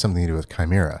 chemistry has something to do with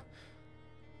chimera.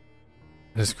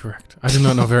 That is correct. I do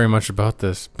not know very much about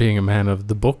this, being a man of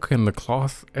the book and the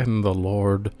cloth and the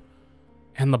Lord.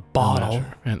 And the bottle.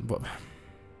 And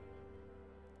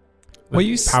Well,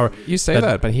 you power. you say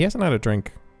that, but he hasn't had a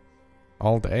drink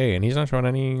all day, and he's not showing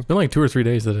any. It's been like 2 or 3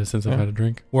 days since I've Yeah. had a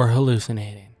drink. We're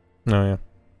hallucinating. No, yeah.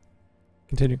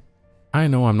 Continue. I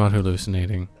know I'm not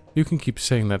hallucinating. You can keep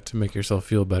saying that to make yourself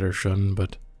feel better, Shun,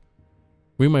 but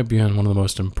we might be on one of the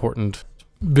most important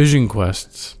vision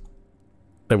quests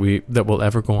that will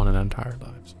ever go on in our entire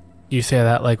lives. You say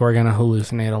that like we're gonna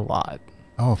hallucinate a lot.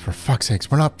 Oh, for fuck's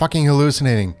sakes, we're not fucking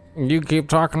hallucinating. You keep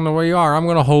talking the way you are, I'm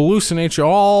gonna hallucinate you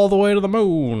all the way to the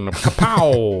moon.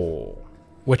 Kapow!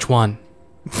 Which one?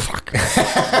 Fuck.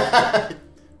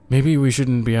 Maybe we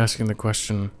shouldn't be asking the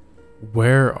question,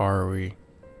 where are we?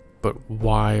 But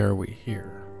why are we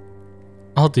here?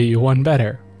 I'll do you one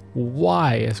better.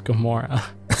 Why is Gamora?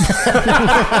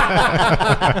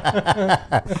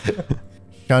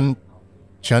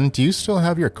 Shun, do you still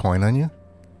have your coin on you?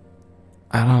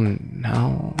 I don't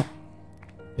know.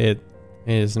 It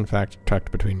is, in fact,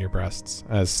 tucked between your breasts,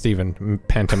 as Stephen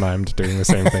pantomimed doing the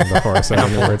same thing before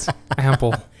saying the words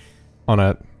Ample on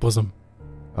a bosom.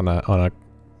 on a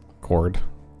cord,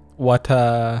 What's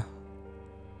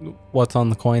on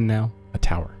the coin now? a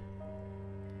tower.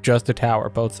 Just a tower,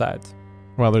 both sides.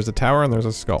 Well, there's a tower and there's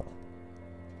a skull.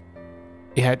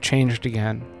 Yeah, it changed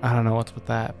again. I don't know what's with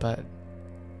that, but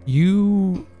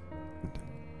You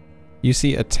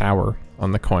see a tower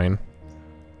on the coin,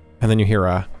 and then you hear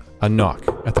a knock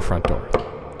at the front door.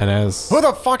 And as Who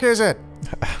the fuck is it?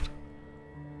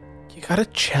 you gotta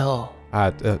chill,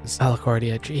 uh,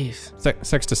 Alicordia. Jeez.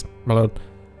 Sextus, my lord,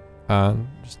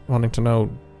 just wanting to know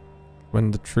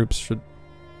when the troops should,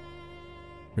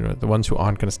 the ones who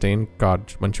aren't going to stay in guard,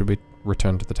 when should we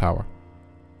return to the tower?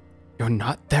 You're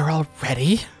not there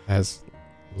already? As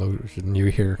Losian, you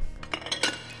hear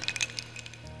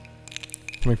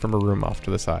coming from a room off to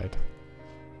the side.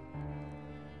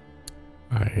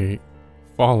 I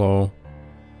follow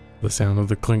the sound of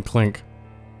the clink clink.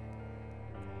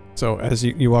 So as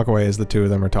you walk away, as the two of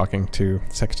them are talking to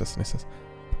Sextus, and he says,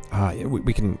 yeah,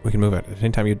 we can move at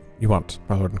any time you want,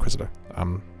 my Lord Inquisitor.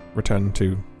 Return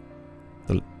to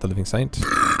the Living Saint,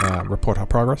 report our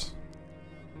progress.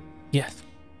 Yes.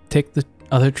 Take the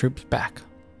other troops back,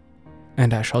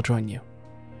 and I shall join you.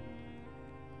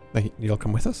 You'll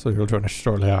come with us, or you'll join us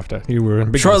shortly after? You were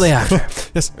in big Shortly after.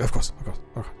 Yes, of course.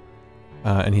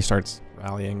 And he starts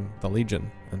rallying the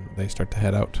Legion, and they start to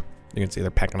head out. You can see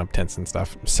they're packing up tents and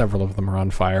stuff. Several of them are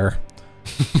on fire.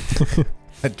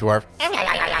 A dwarf.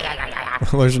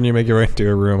 Losian, you make your way into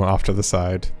a room off to the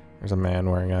side. There's a man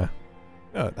wearing a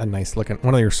nice looking...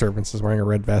 One of your servants is wearing a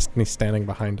red vest, and he's standing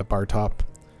behind a bar top.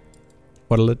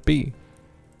 What'll it be?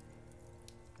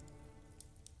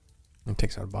 He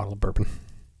takes out a bottle of bourbon.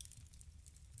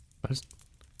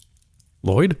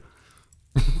 Lloyd?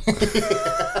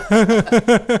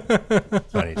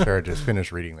 Funny, Sarah just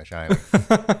finished reading The Shining.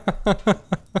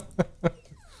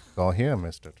 It's all here,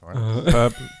 Mr.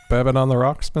 Torrance. Bourbon on the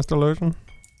rocks, Mr. Losian?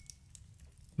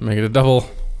 Make it a double.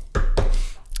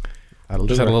 That'll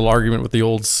Just do had a it. little argument with the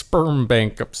old sperm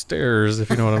bank upstairs, if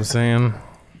you know what I'm saying.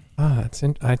 I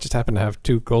just happen to have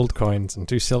 2 gold coins and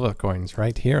 2 silver coins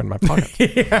right here in my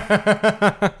pocket.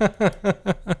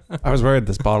 I was worried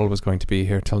this bottle was going to be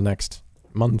here till next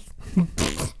month.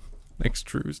 Next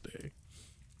Tuesday.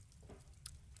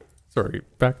 Sorry,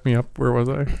 back me up. Where was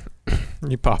I?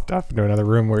 You popped up into another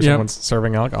room where someone's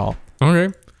serving alcohol,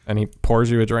 Okay. and he pours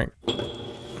you a drink.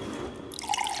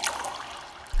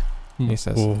 He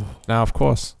says, Oh. now, of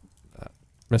course,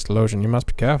 Mr. Losian, you must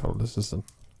be careful. This is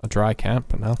a dry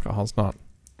camp, and alcohol's not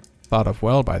thought of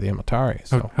well by the Imatari.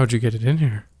 So How'd you get it in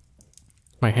here?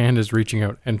 My hand is reaching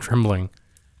out and trembling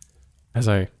as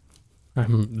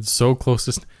I'm so close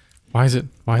to... Why is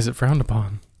it frowned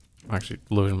upon? Actually,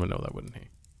 Losian would know that, wouldn't he?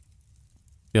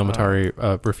 The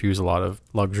Ilmatari refuse a lot of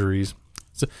luxuries.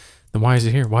 So, then why is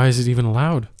it here? Why is it even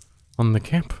allowed on the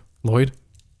camp, Lloyd?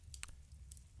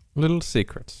 little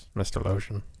secrets, Mr.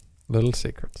 Losian. Little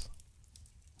secrets.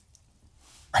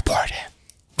 Report him.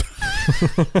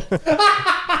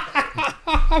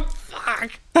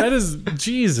 That is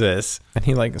Jesus. And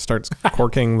he like starts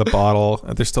corking the bottle.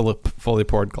 There's still a fully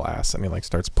poured glass, and he like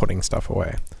starts putting stuff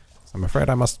away. So I'm afraid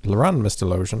I must run, Mr.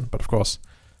 Losian. But of course,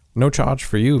 no charge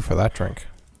for you for that drink.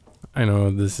 I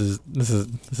know this is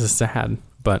sad,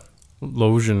 but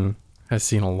Losian has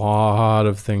seen a lot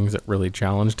of things that really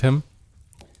challenged him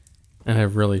and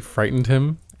have really frightened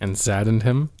him and saddened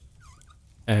him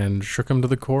and shook him to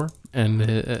the core. And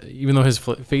even though his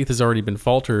faith has already been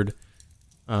faltered,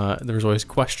 there's always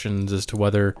questions as to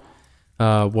whether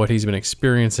what he's been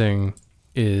experiencing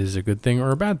is a good thing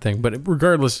or a bad thing. But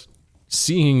regardless,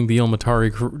 seeing the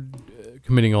Ilmatari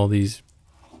committing all these,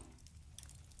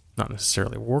 not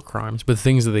necessarily war crimes, but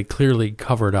things that they clearly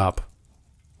covered up,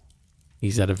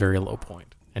 he's at a very low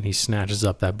point. And he snatches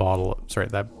up that bottle,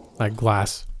 that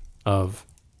glass of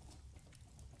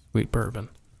sweet bourbon.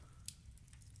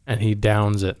 And he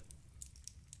downs it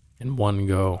in one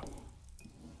go.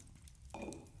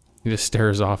 He just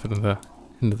stares off into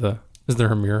the. Is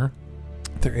there a mirror?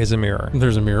 There is a mirror.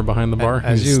 There's a mirror behind the bar.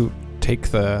 As you take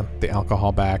the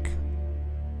alcohol back,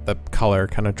 the color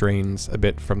kind of drains a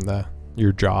bit from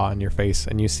your jaw and your face,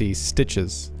 and you see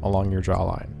stitches along your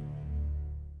jawline.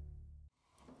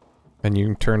 And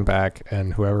you turn back,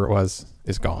 and whoever it was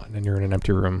is gone, and you're in an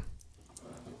empty room.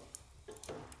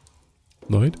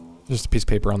 Lloyd? Just a piece of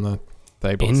paper on the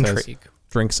table that says, Intrigue.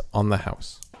 drinks on the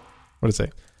house. What does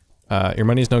it say? Your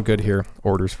money's no good here.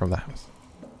 Orders from the house.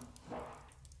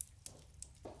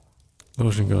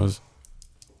 Losian goes,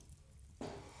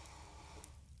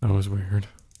 that was weird.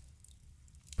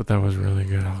 But that was really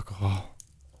good alcohol.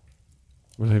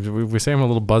 We say I'm a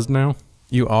little buzzed now?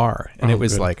 You are. And Oh, it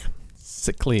was good. like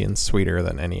sickly and sweeter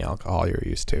than any alcohol you're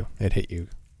used to. It hit you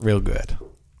real good.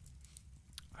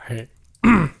 I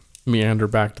meander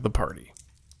back to the party.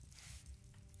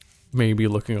 Maybe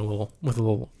looking with a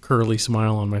little curly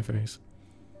smile on my face.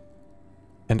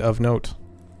 And of note,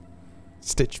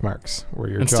 stitch marks where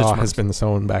your And stitch jaw has marks. been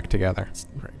sewn back together.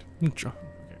 Right.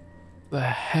 The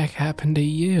heck happened to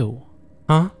you?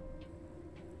 Huh?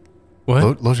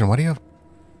 What? Losian, why do you have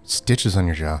stitches on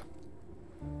your jaw?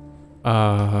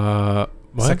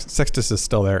 What? Sextus is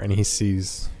still there, and he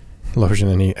sees Losian,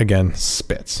 and he again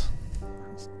spits.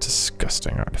 It's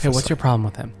disgusting Hey, artifice. what's your problem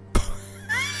with him?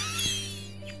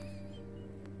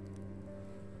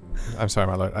 I'm sorry,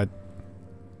 my lord. I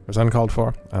was uncalled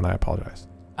for, and I apologize.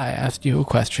 I asked you a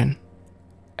question.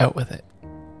 Out with it.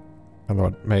 My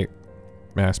lord, may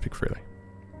I speak freely?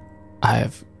 I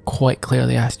have quite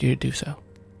clearly asked you to do so.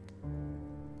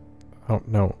 Oh,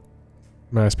 no.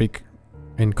 May I speak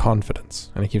in confidence?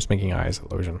 And he keeps making eyes at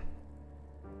Losian.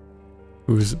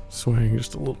 Who's swaying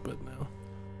just a little bit now.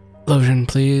 Losian,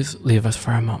 please leave us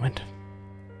for a moment.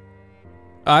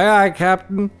 Aye,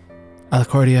 Captain.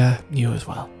 Alicordia, you as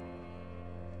well.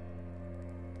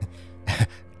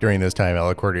 During this time,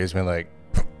 Alicordia has been like,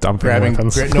 dumping grabbing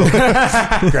weapons.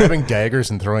 grabbing daggers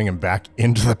and throwing them back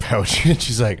into the pouch. And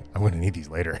she's like, I'm going to need these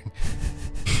later.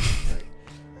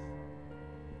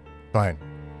 Fine.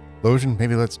 Losian,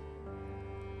 maybe let's,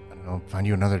 I don't know, find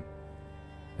you another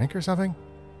drink or something?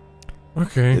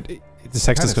 Okay. The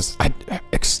sexist goes,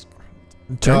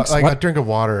 drinks? Like What? a drink of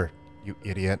water, you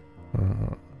idiot.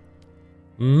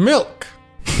 Milk.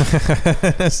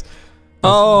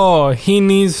 Oh, he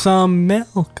needs some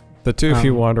milk. The two of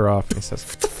you wander off, and he says,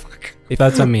 What the fuck?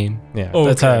 That's a meme. yeah.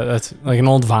 Oh. That's like an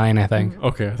old Vine, I think.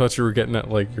 Okay, I thought you were getting at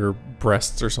like your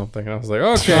breasts or something. And I was like, okay,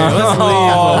 let's leave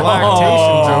the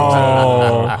lactation jokes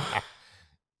out.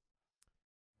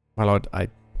 My lord, I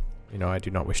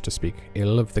do not wish to speak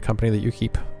ill of the company that you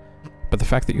keep, but the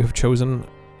fact that you have chosen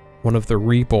one of the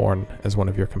reborn as one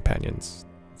of your companions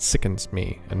sickens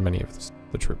me and many of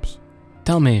the troops.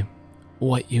 Tell me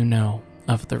what you know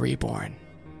of the reborn.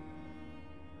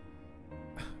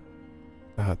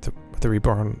 The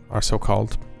reborn are so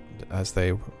called as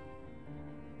they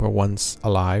were once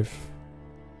alive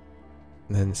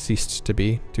and then ceased to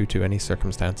be due to any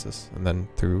circumstances, and then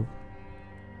through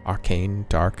arcane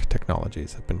dark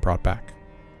technologies have been brought back.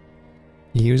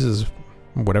 He uses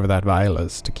whatever that vial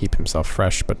is to keep himself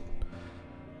fresh, but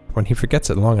when he forgets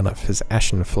it long enough, his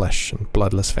ashen flesh and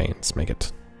bloodless veins make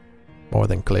it more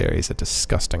than clear he's a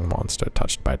disgusting monster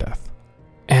touched by death.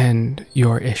 And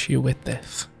your issue with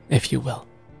this, if you will.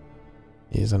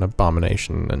 He's an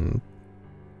abomination and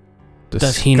disgusting.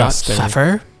 Does he not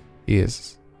suffer He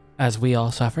is as we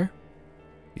all suffer?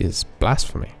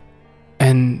 blasphemy.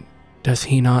 And does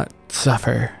he not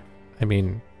suffer? I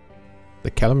mean,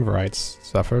 the Kellamverites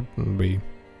suffered, and we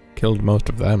killed most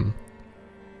of them.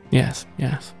 Yes,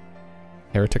 yes.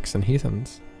 Heretics and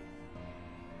heathens.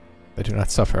 They do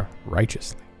not suffer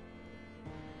righteously.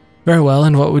 Very well,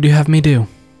 and what would you have me do?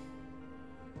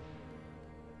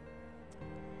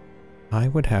 I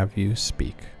would have you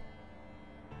speak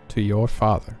to your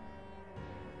father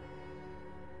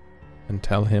and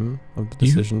tell him of the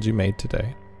decisions you made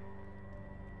today.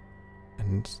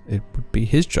 And it would be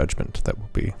his judgment that will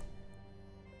be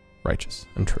righteous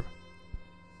and true.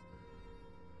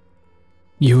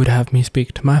 You would have me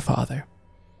speak to my father.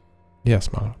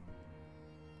 Yes, Mara.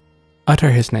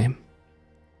 Utter his name.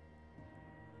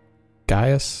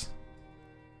 Gaius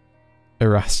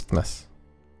Erasmus,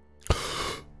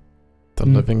 the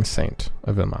living saint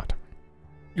of Ilmater.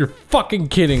 You're fucking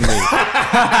kidding me.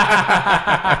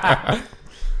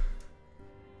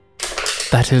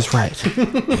 That is right.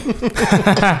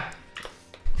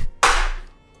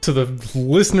 To the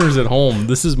listeners at home,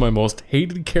 this is my most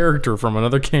hated character from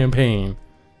another campaign,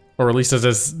 or at least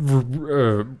as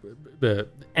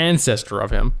ancestor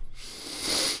of him.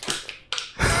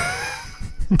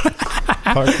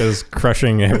 Clark is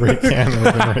crushing every can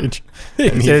within reach.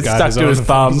 And It's stuck to his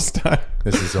thumb.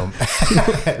 This is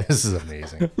this is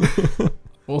amazing.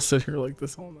 We'll sit here like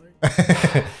this all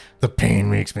night. The pain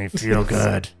makes me feel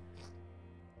good.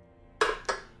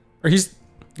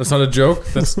 That's not a joke.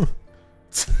 That's.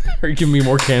 Are you giving me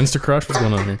more cans to crush? What's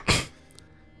going on here?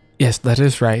 Yes, that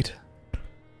is right.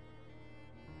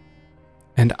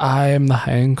 And I am the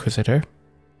High Inquisitor.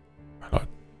 What?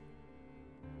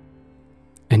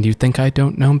 And you think I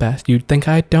don't know best? You think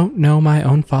I don't know my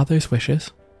own father's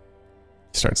wishes?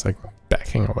 He starts like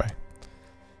backing away.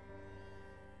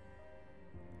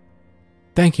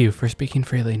 Thank you for speaking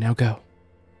freely. Now go.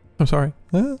 I'm sorry.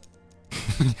 La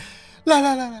la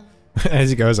la la. As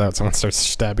he goes out, someone starts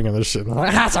stabbing him in the shit.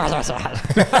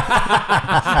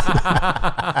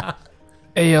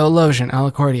 Ayo, Losian,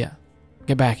 Alicordia.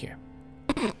 Get back here.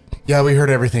 Yeah, we heard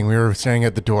everything. We were standing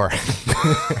at the door.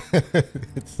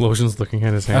 Losian's looking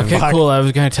at his hand. Okay, cool. I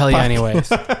was going to tell you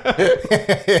anyways. I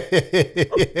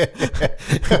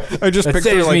just That picture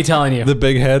saves me like telling you. the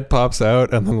big head pops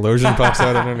out and then Losian pops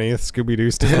out underneath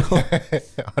Scooby-Doo style.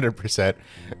 100%.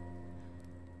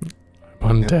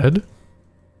 Undead?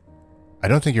 I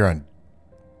don't think you're on.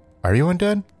 Are you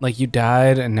undead? Like you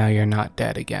died and now you're not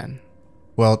dead again.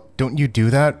 Well, don't you do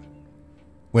that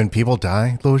when people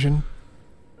die, Losian?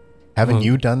 Haven't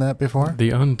you done that before?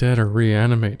 The undead are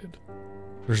reanimated.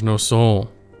 There's no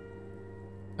soul.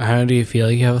 How do you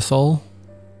feel? You have a soul?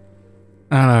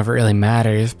 I don't know if it really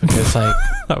matters because, like,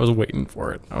 I was waiting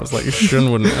for it. I was like,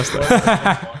 Shun wouldn't ask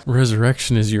that.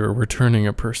 Resurrection is you are returning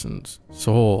a person's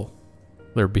soul,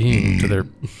 their being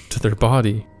to their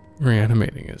body.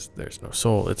 Reanimating is there's no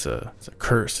soul. It's a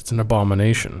curse. It's an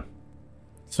abomination.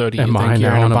 so do you Am I think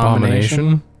you're now an an abomination?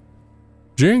 abomination?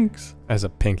 Jinx. As a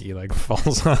pinky like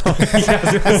falls off.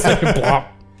 Blop.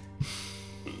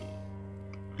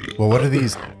 Well, what are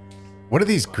these? What are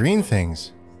these green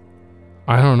things?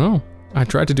 I don't know. I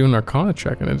tried to do an Arcana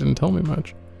check and it didn't tell me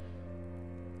much.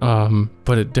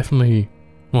 But it definitely.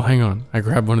 Well, hang on. I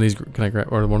grab one of these. Can I grab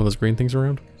one of those green things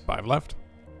around? 5 left.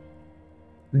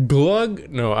 Glug.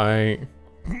 No, I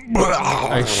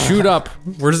shoot up.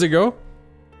 Where does it go?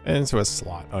 Into a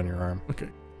slot on your arm. Okay.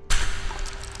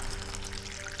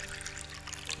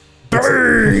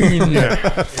 Burn!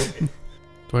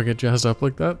 Do I get jazzed up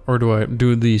like that, or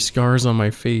do the scars on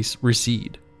my face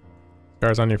recede?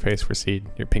 Scars on your face recede.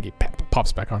 Your pinky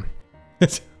pops back on.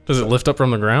 Does it lift up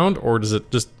from the ground, or does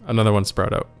it just another one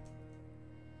sprout out?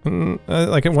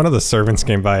 Like one of the servants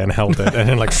came by and held it, and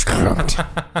then like.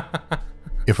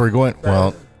 If we're going,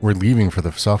 well, we're leaving for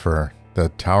the Sufferer, the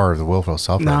Tower of the Willful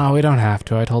Sufferer. No, we don't have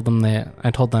to. I told them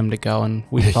to go, and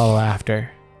we follow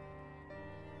after.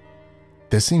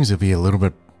 This seems to be a little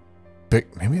bit big.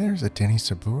 Maybe there's a Denny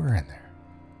Sabur in there.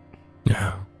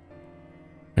 Yeah.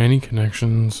 Any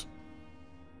connections?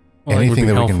 Anything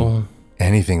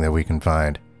that we can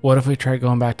find. What if we try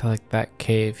going back to like that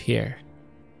cave here?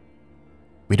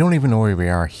 We don't even know where we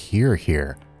are here.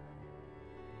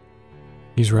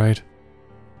 He's right.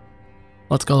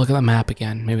 Let's go look at the map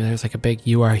again. Maybe there's like a big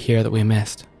 "you are here" that we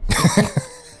missed. I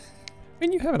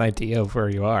mean, you have an idea of where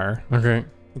you are. Okay.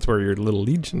 That's where your little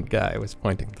Legion guy was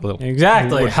pointing. The little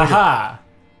Exactly. Haha.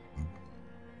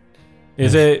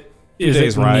 Is it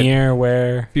near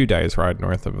where? Few days ride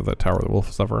north of the Tower of the Wolf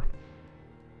Sufferer.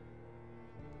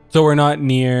 So we're not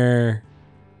near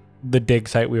the dig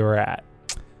site we were at.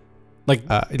 Like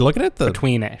looking at the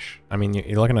betweenish. I mean,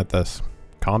 you're looking at this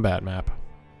combat map.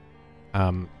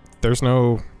 There's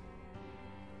no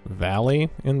valley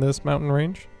in this mountain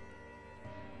range.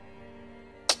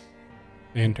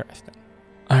 Interesting.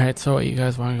 All right, so what, you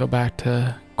guys want to go back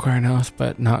to Quernos,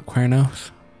 but not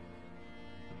Quernos?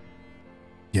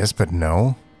 Yes, but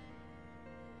no.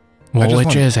 Well,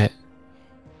 which is it?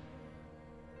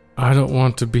 I don't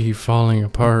want to be falling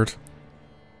apart.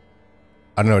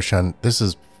 I don't know, Shun. This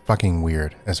is fucking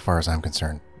weird as far as I'm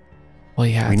concerned. Well,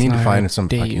 yeah, we need to find some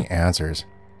fucking answers.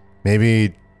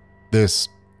 Maybe this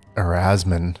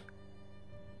Jasmine?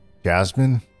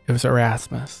 It was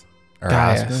Erasmus.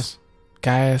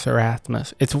 Gaius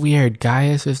Erasmus. It's weird.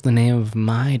 Gaius is the name of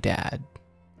my dad.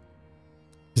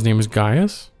 His name is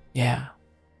Gaius? Yeah.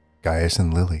 Gaius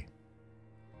and Lily.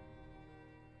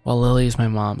 Well, Lily is my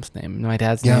mom's name. My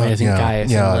dad's name isn't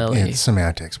Gaius and Lily. Yeah, it's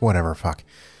semantics. Whatever, fuck.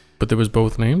 But there was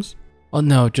both names? Well,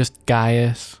 no, just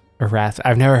Gaius Erasmus.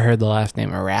 I've never heard the last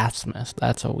name Erasmus.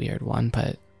 That's a weird one,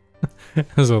 but...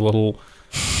 There's a little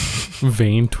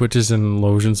vein twitches in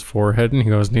Losian's forehead, and he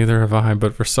goes, neither have I,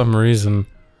 but for some reason...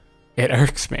 It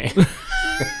irks me.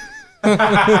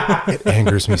 It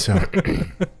angers me so.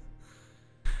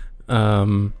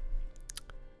 I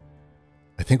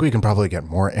think we can probably get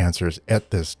more answers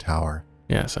at this tower.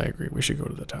 Yes, I agree. We should go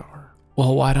to the tower.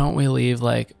 Well, why don't we leave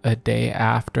like a day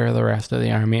after the rest of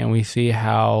the army and we see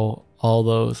how all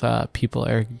those people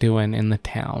are doing in the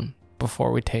town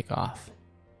before we take off?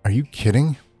 Are you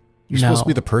kidding? You're No. supposed to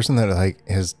be the person that like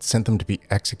has sent them to be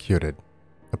executed.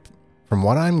 From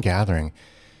what I'm gathering,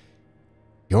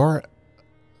 you're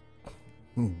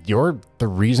the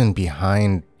reason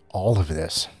behind all of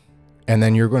this. And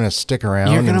then you're going to stick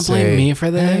around You're going to blame me for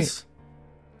this?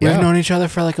 Hey, We've known each other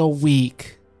for like a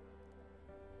week.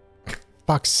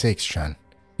 Fuck's sakes, Shun.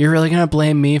 You're really going to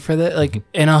blame me for this? Like,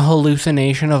 in a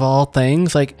hallucination of all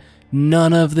things? Like,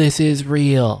 none of this is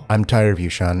real. I'm tired of you,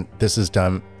 Shun. This is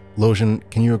dumb. Losian,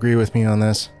 can you agree with me on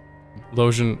this?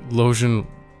 Losian,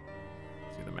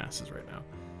 see the masses right now.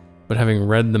 But having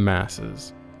read the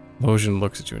masses, Losian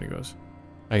looks at you and he goes,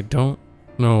 I don't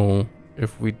know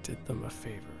if we did them a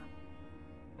favor.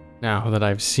 Now that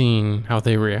I've seen how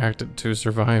they reacted to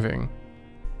surviving,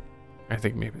 I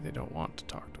think maybe they don't want to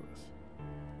talk to us.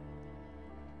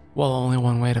 Well, only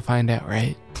one way to find out,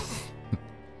 right?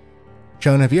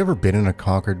 Shun, have you ever been in a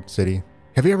conquered city?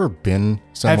 Have you ever been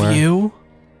somewhere? Have you?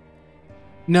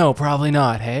 No, probably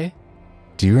not, hey?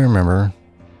 Do you remember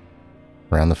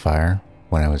around the fire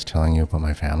when I was telling you about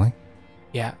my family?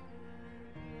 Yeah.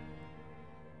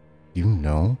 You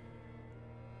know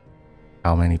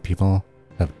how many people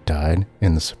have died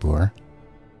in the Sabur?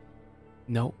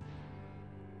 Nope.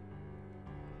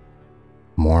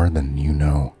 More than you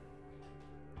know.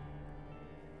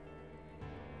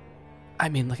 I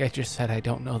mean, like I just said, I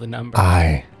don't know the number.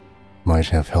 I might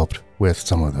have helped with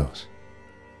some of those.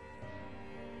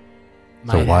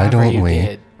 Might why have, or don't you we-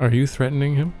 did. Are you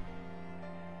threatening him?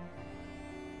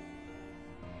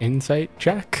 Insight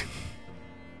check?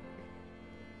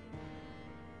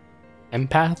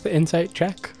 Empath insight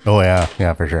check? Oh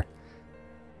yeah, for sure.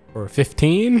 Or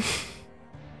 15?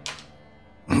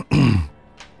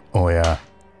 Oh yeah.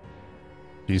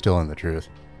 She's telling the truth.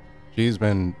 She's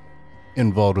been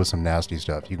involved with some nasty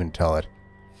stuff. You can tell it.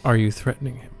 Are you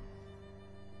threatening him?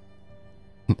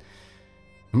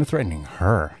 I'm threatening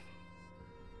her.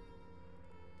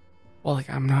 Well, like,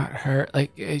 I'm not her.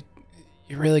 Like, you're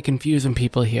really confusing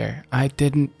people here. I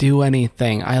didn't do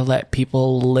anything. I let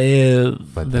people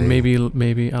live. But then maybe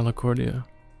Alicordia.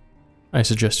 I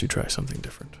suggest you try something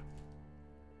different.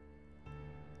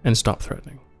 And stop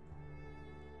threatening.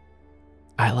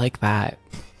 I like that.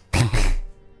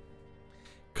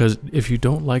 Because if you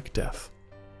don't like death,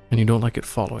 and you don't like it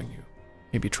following you,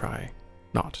 maybe try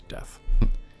not death.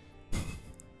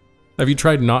 Have you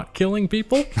tried not killing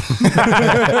people?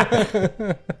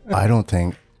 I don't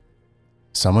think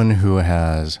someone who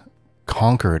has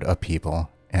conquered a people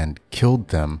and killed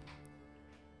them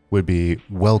would be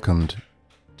welcomed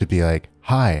to be like,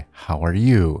 hi, how are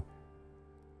you?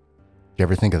 You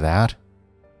ever think of that?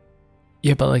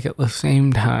 Yeah, but like at the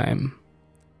same time,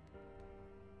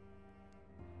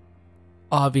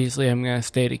 obviously I'm going to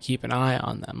stay to keep an eye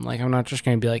on them. Like, I'm not just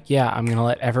going to be like, yeah, I'm going to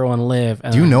let everyone live.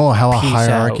 And do you know how a peace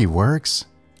hierarchy out. works?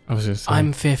 I was just saying,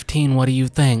 I'm 15. What do you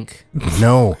think?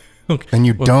 No. Okay, And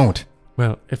you well- don't.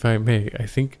 Well, if I may, I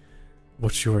think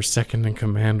what your second in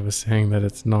command was saying, that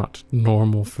it's not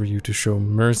normal for you to show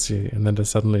mercy and then to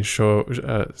suddenly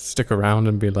stick around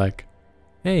and be like,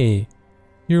 hey,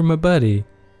 you're my buddy.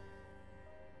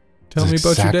 Tell me That's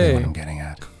about exactly your day. what I'm getting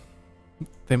at.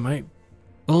 They might.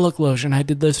 Oh, look, Losian, I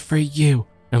did this for you.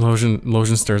 And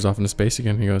Losian stares off into space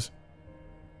again. He goes,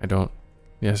 I don't.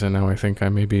 Yes, and now I think I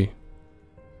may be.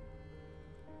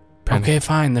 Okay,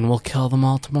 fine. Then we'll kill them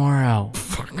all tomorrow.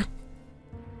 Fuck.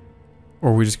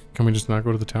 Or can we just not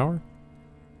go to the tower?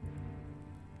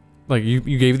 Like, you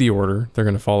gave the order. They're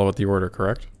going to follow up the order,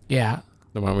 correct? Yeah.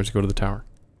 Then why don't we just go to the tower?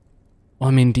 Well,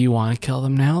 I mean, do you want to kill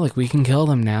them now? Like, we can kill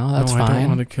them now. That's no, fine. I don't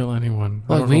want to kill anyone.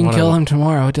 Look, we can kill them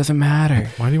tomorrow. It doesn't matter.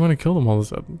 Why do you want to kill them all of a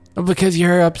sudden? Because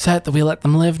you're upset that we let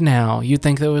them live now. You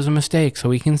think that was a mistake, so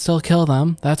we can still kill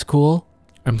them. That's cool.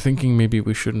 I'm thinking maybe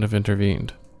we shouldn't have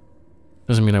intervened.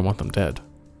 Doesn't mean I want them dead.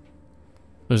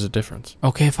 There's a difference.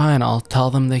 Okay, fine. I'll tell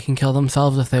them they can kill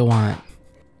themselves if they want.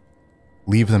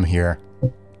 Leave them here.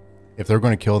 If they're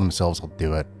going to kill themselves, I'll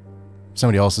do it. If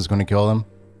somebody else is going to kill them,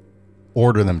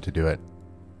 order them to do it.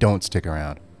 Don't stick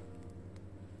around.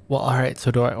 Well, all right.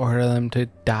 So do I order them to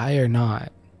die or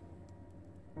not?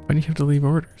 Why do you have to leave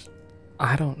orders?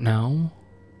 I don't know.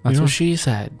 That's You what don't- she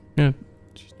said. Yeah,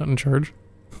 she's not in charge.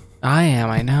 I am,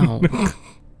 I know.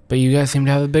 But you guys seem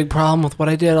to have a big problem with what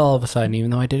I did all of a sudden, even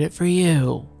though I did it for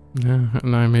you. Yeah,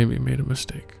 and I maybe made a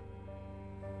mistake.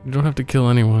 You don't have to kill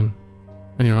anyone,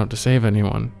 and you don't have to save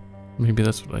anyone. Maybe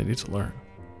that's what I need to learn.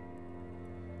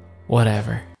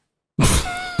 Whatever.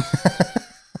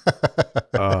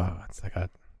 Oh, it's like a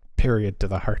period to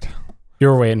the heart. You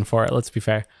were waiting for it, let's be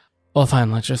fair. Well,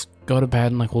 fine, let's just go to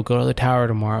bed and like we'll go to the tower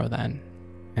tomorrow then.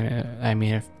 And I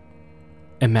mean, if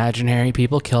imaginary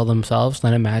people kill themselves,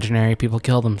 then imaginary people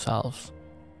kill themselves.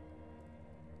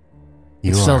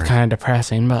 It's still kind of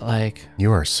depressing, but like...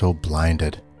 You are so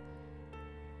blinded.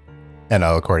 And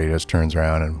Alicordia just turns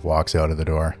around and walks out of the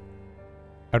door.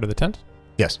 Out of the tent?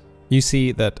 Yes. You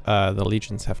see that the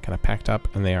legions have kind of packed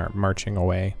up and they are marching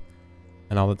away.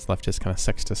 And all that's left is kind of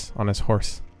Sextus on his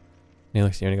horse. And he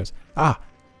looks at you and he goes, ah,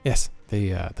 yes,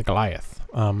 the Goliath.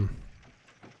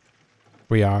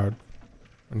 We are...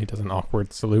 And he does an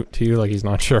awkward salute to you like he's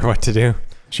not sure what to do.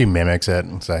 She mimics it.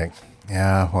 It's like,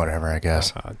 yeah, whatever, I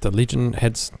guess. The Legion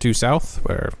heads due south.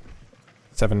 We're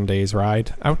 7 days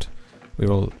ride out. We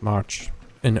will march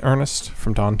in earnest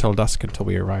from dawn till dusk until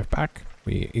we arrive back.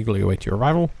 We eagerly await your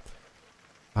arrival.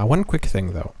 One quick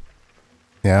thing, though.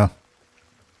 Yeah.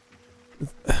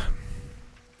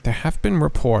 There have been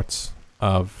reports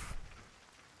of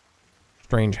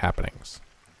strange happenings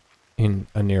in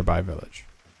a nearby village.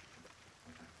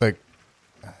 Like,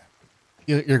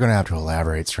 you're going to have to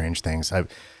elaborate strange things. I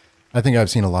think I've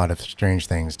seen a lot of strange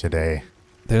things today.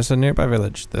 There's a nearby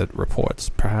village that reports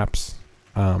perhaps,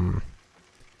 I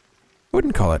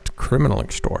wouldn't call it criminal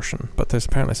extortion, but there's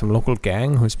apparently some local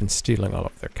gang who's been stealing all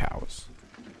of their cows.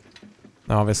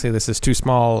 Now, obviously, this is too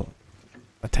small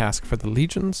a task for the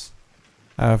legions.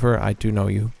 However, I do know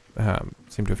you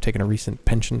seem to have taken a recent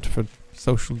penchant for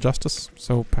social justice,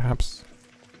 so perhaps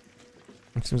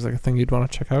it seems like a thing you'd want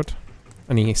to check out.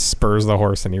 And he spurs the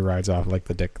horse and he rides off like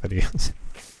the dick that he is.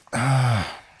 I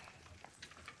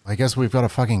guess we've got a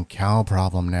fucking cow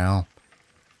problem now.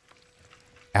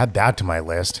 Add that to my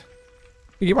list.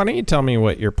 Why don't you tell me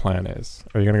what your plan is?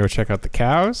 Are you going to go check out the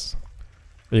cows?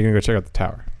 Or are you going to go check out the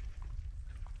tower?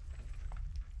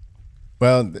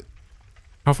 Well,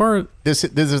 How far? This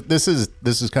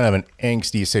is kind of an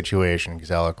angsty situation because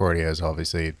Alicordia has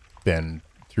obviously been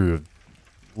through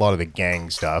a lot of the gang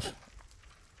stuff,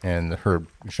 and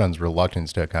Shun's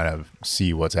reluctance to kind of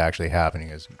see what's actually happening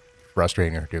is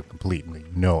frustrating her to completely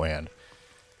no end.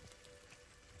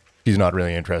 She's not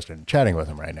really interested in chatting with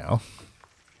him right now.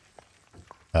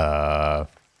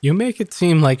 You make it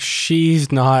seem like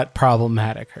she's not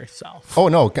problematic herself. Oh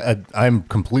no, I'm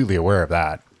completely aware of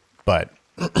that, but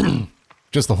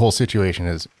just the whole situation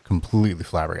is completely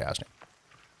flabbergasting.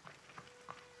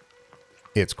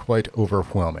 It's quite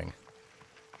overwhelming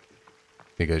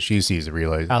because she sees the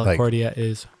realize Alicordia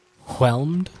is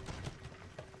whelmed.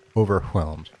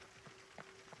 Overwhelmed.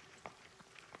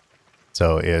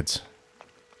 So it's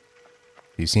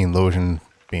you've seen Losian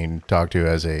being talked to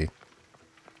as an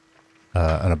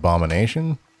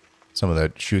abomination, someone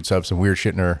that shoots up some weird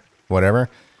shit in her whatever.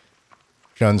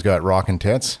 Shun's got rockin'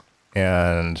 tits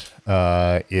and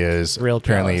is Real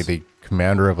apparently jealous. the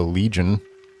commander of a legion,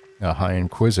 a high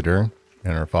inquisitor,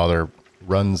 and her father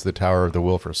runs the Tower of the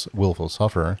Willful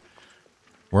Sufferer.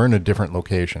 We're in a different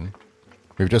location.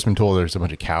 We've just been told there's a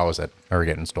bunch of cows that are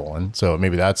getting stolen, so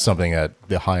maybe that's something that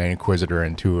the High Inquisitor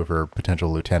and 2 of her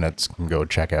potential lieutenants can go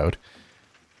check out.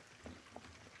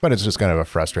 But it's just kind of a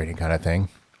frustrating kind of thing.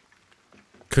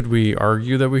 Could we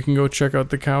argue that we can go check out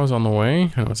the cows on the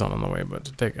way? I know it's not on the way, but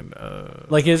to take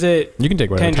it. Like, is it You can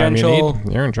take whatever time you Tangential-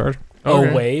 need. You're in charge. Okay.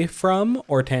 away from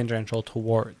or tangential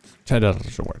towards?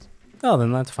 Tangential towards. Oh,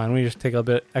 then that's fine. We just take a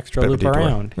bit extra Bit of a loop detour.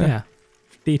 around. Yeah. Yeah.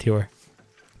 Detour.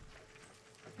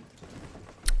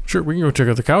 Sure, we can go check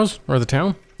out the cows or the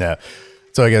town. Yeah.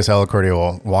 So I guess Alicordia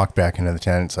will walk back into the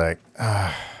tent. It's like,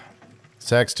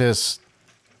 Sextus.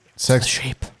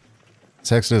 Sheep.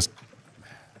 Sextus.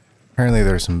 Apparently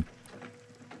there's some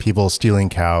people stealing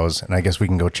cows, and I guess we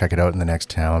can go check it out in the next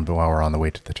town, but while we're on the way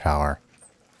to the tower.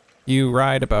 You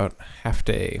ride about half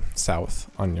day south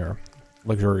on your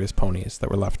luxurious ponies that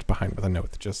were left behind with a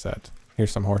note that just said,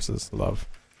 "Here's some horses, love,"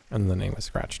 and the name was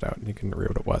scratched out, and you couldn't read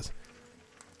what it was.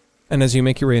 And as you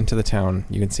make your way into the town,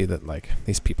 you can see that, like,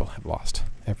 these people have lost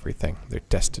everything. They're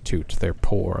destitute, they're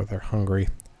poor, they're hungry.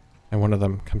 And one of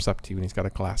them comes up to you and he's got a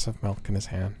glass of milk in his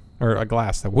hand. Or a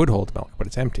glass that would hold milk, but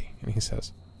it's empty. And he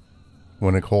says,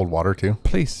 Want to hold water too?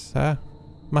 "Please, sir,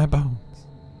 my bones.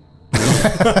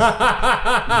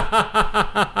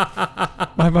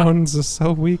 My bones are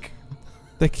so weak.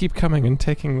 They keep coming and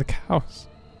taking the cows."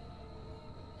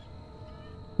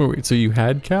 Wait, so you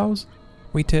had cows?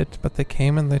 "We did, but they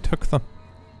came and they took them.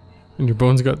 And your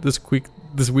bones got this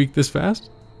weak, this fast?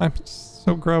 I'm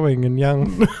so growing and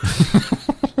young."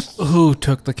 Who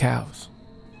took the cows?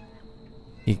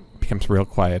 He becomes real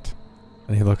quiet,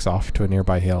 and he looks off to a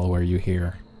nearby hill where you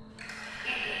hear,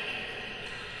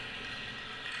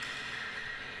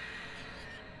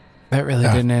 That really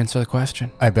didn't answer the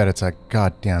question. I bet it's a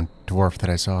goddamn dwarf that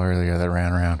I saw earlier that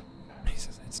ran around. he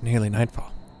says, "It's nearly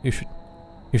nightfall. You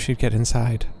should get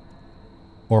inside.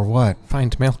 Or what?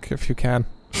 Find milk if you can."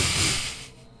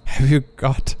 "Have you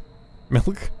got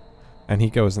milk?" And he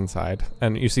goes inside,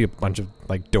 and you see a bunch of,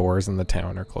 like, doors in the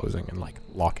town are closing and, like,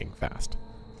 locking fast.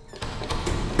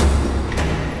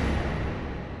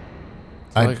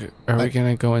 Are we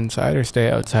gonna go inside or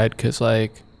stay outside? Because,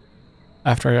 like,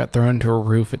 after I got thrown to a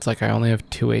roof, it's like I only have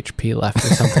 2 HP left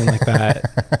or something like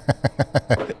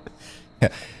that.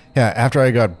 Yeah, after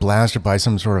I got blasted by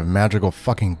some sort of magical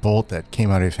fucking bolt that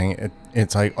came out of thing,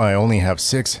 it's like I only have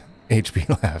 6 HP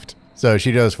left. So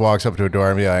she just walks up to a door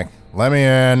and be like, "Let me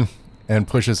in," and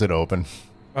pushes it open.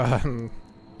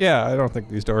 Yeah, I don't think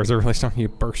these doors are really something you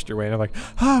burst your way in. I'm like,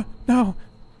 "Ah, no,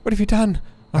 what have you done?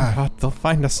 Oh God, they'll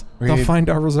find us. They'll find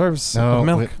our reserves of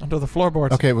milk under the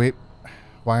floorboards." Okay, wait.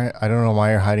 Why? I don't know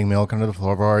why you're hiding milk under the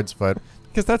floorboards, but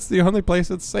Because that's the only place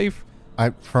it's safe.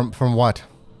 from what?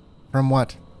 From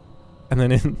what? And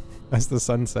then as the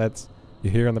sun sets, you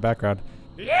hear in the background,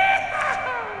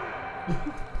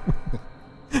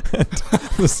 and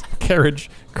this carriage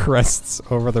crests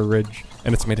over the ridge,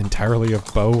 and it's made entirely of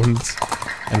bones,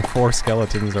 and 4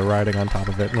 skeletons are riding on top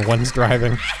of it, and one's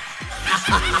driving.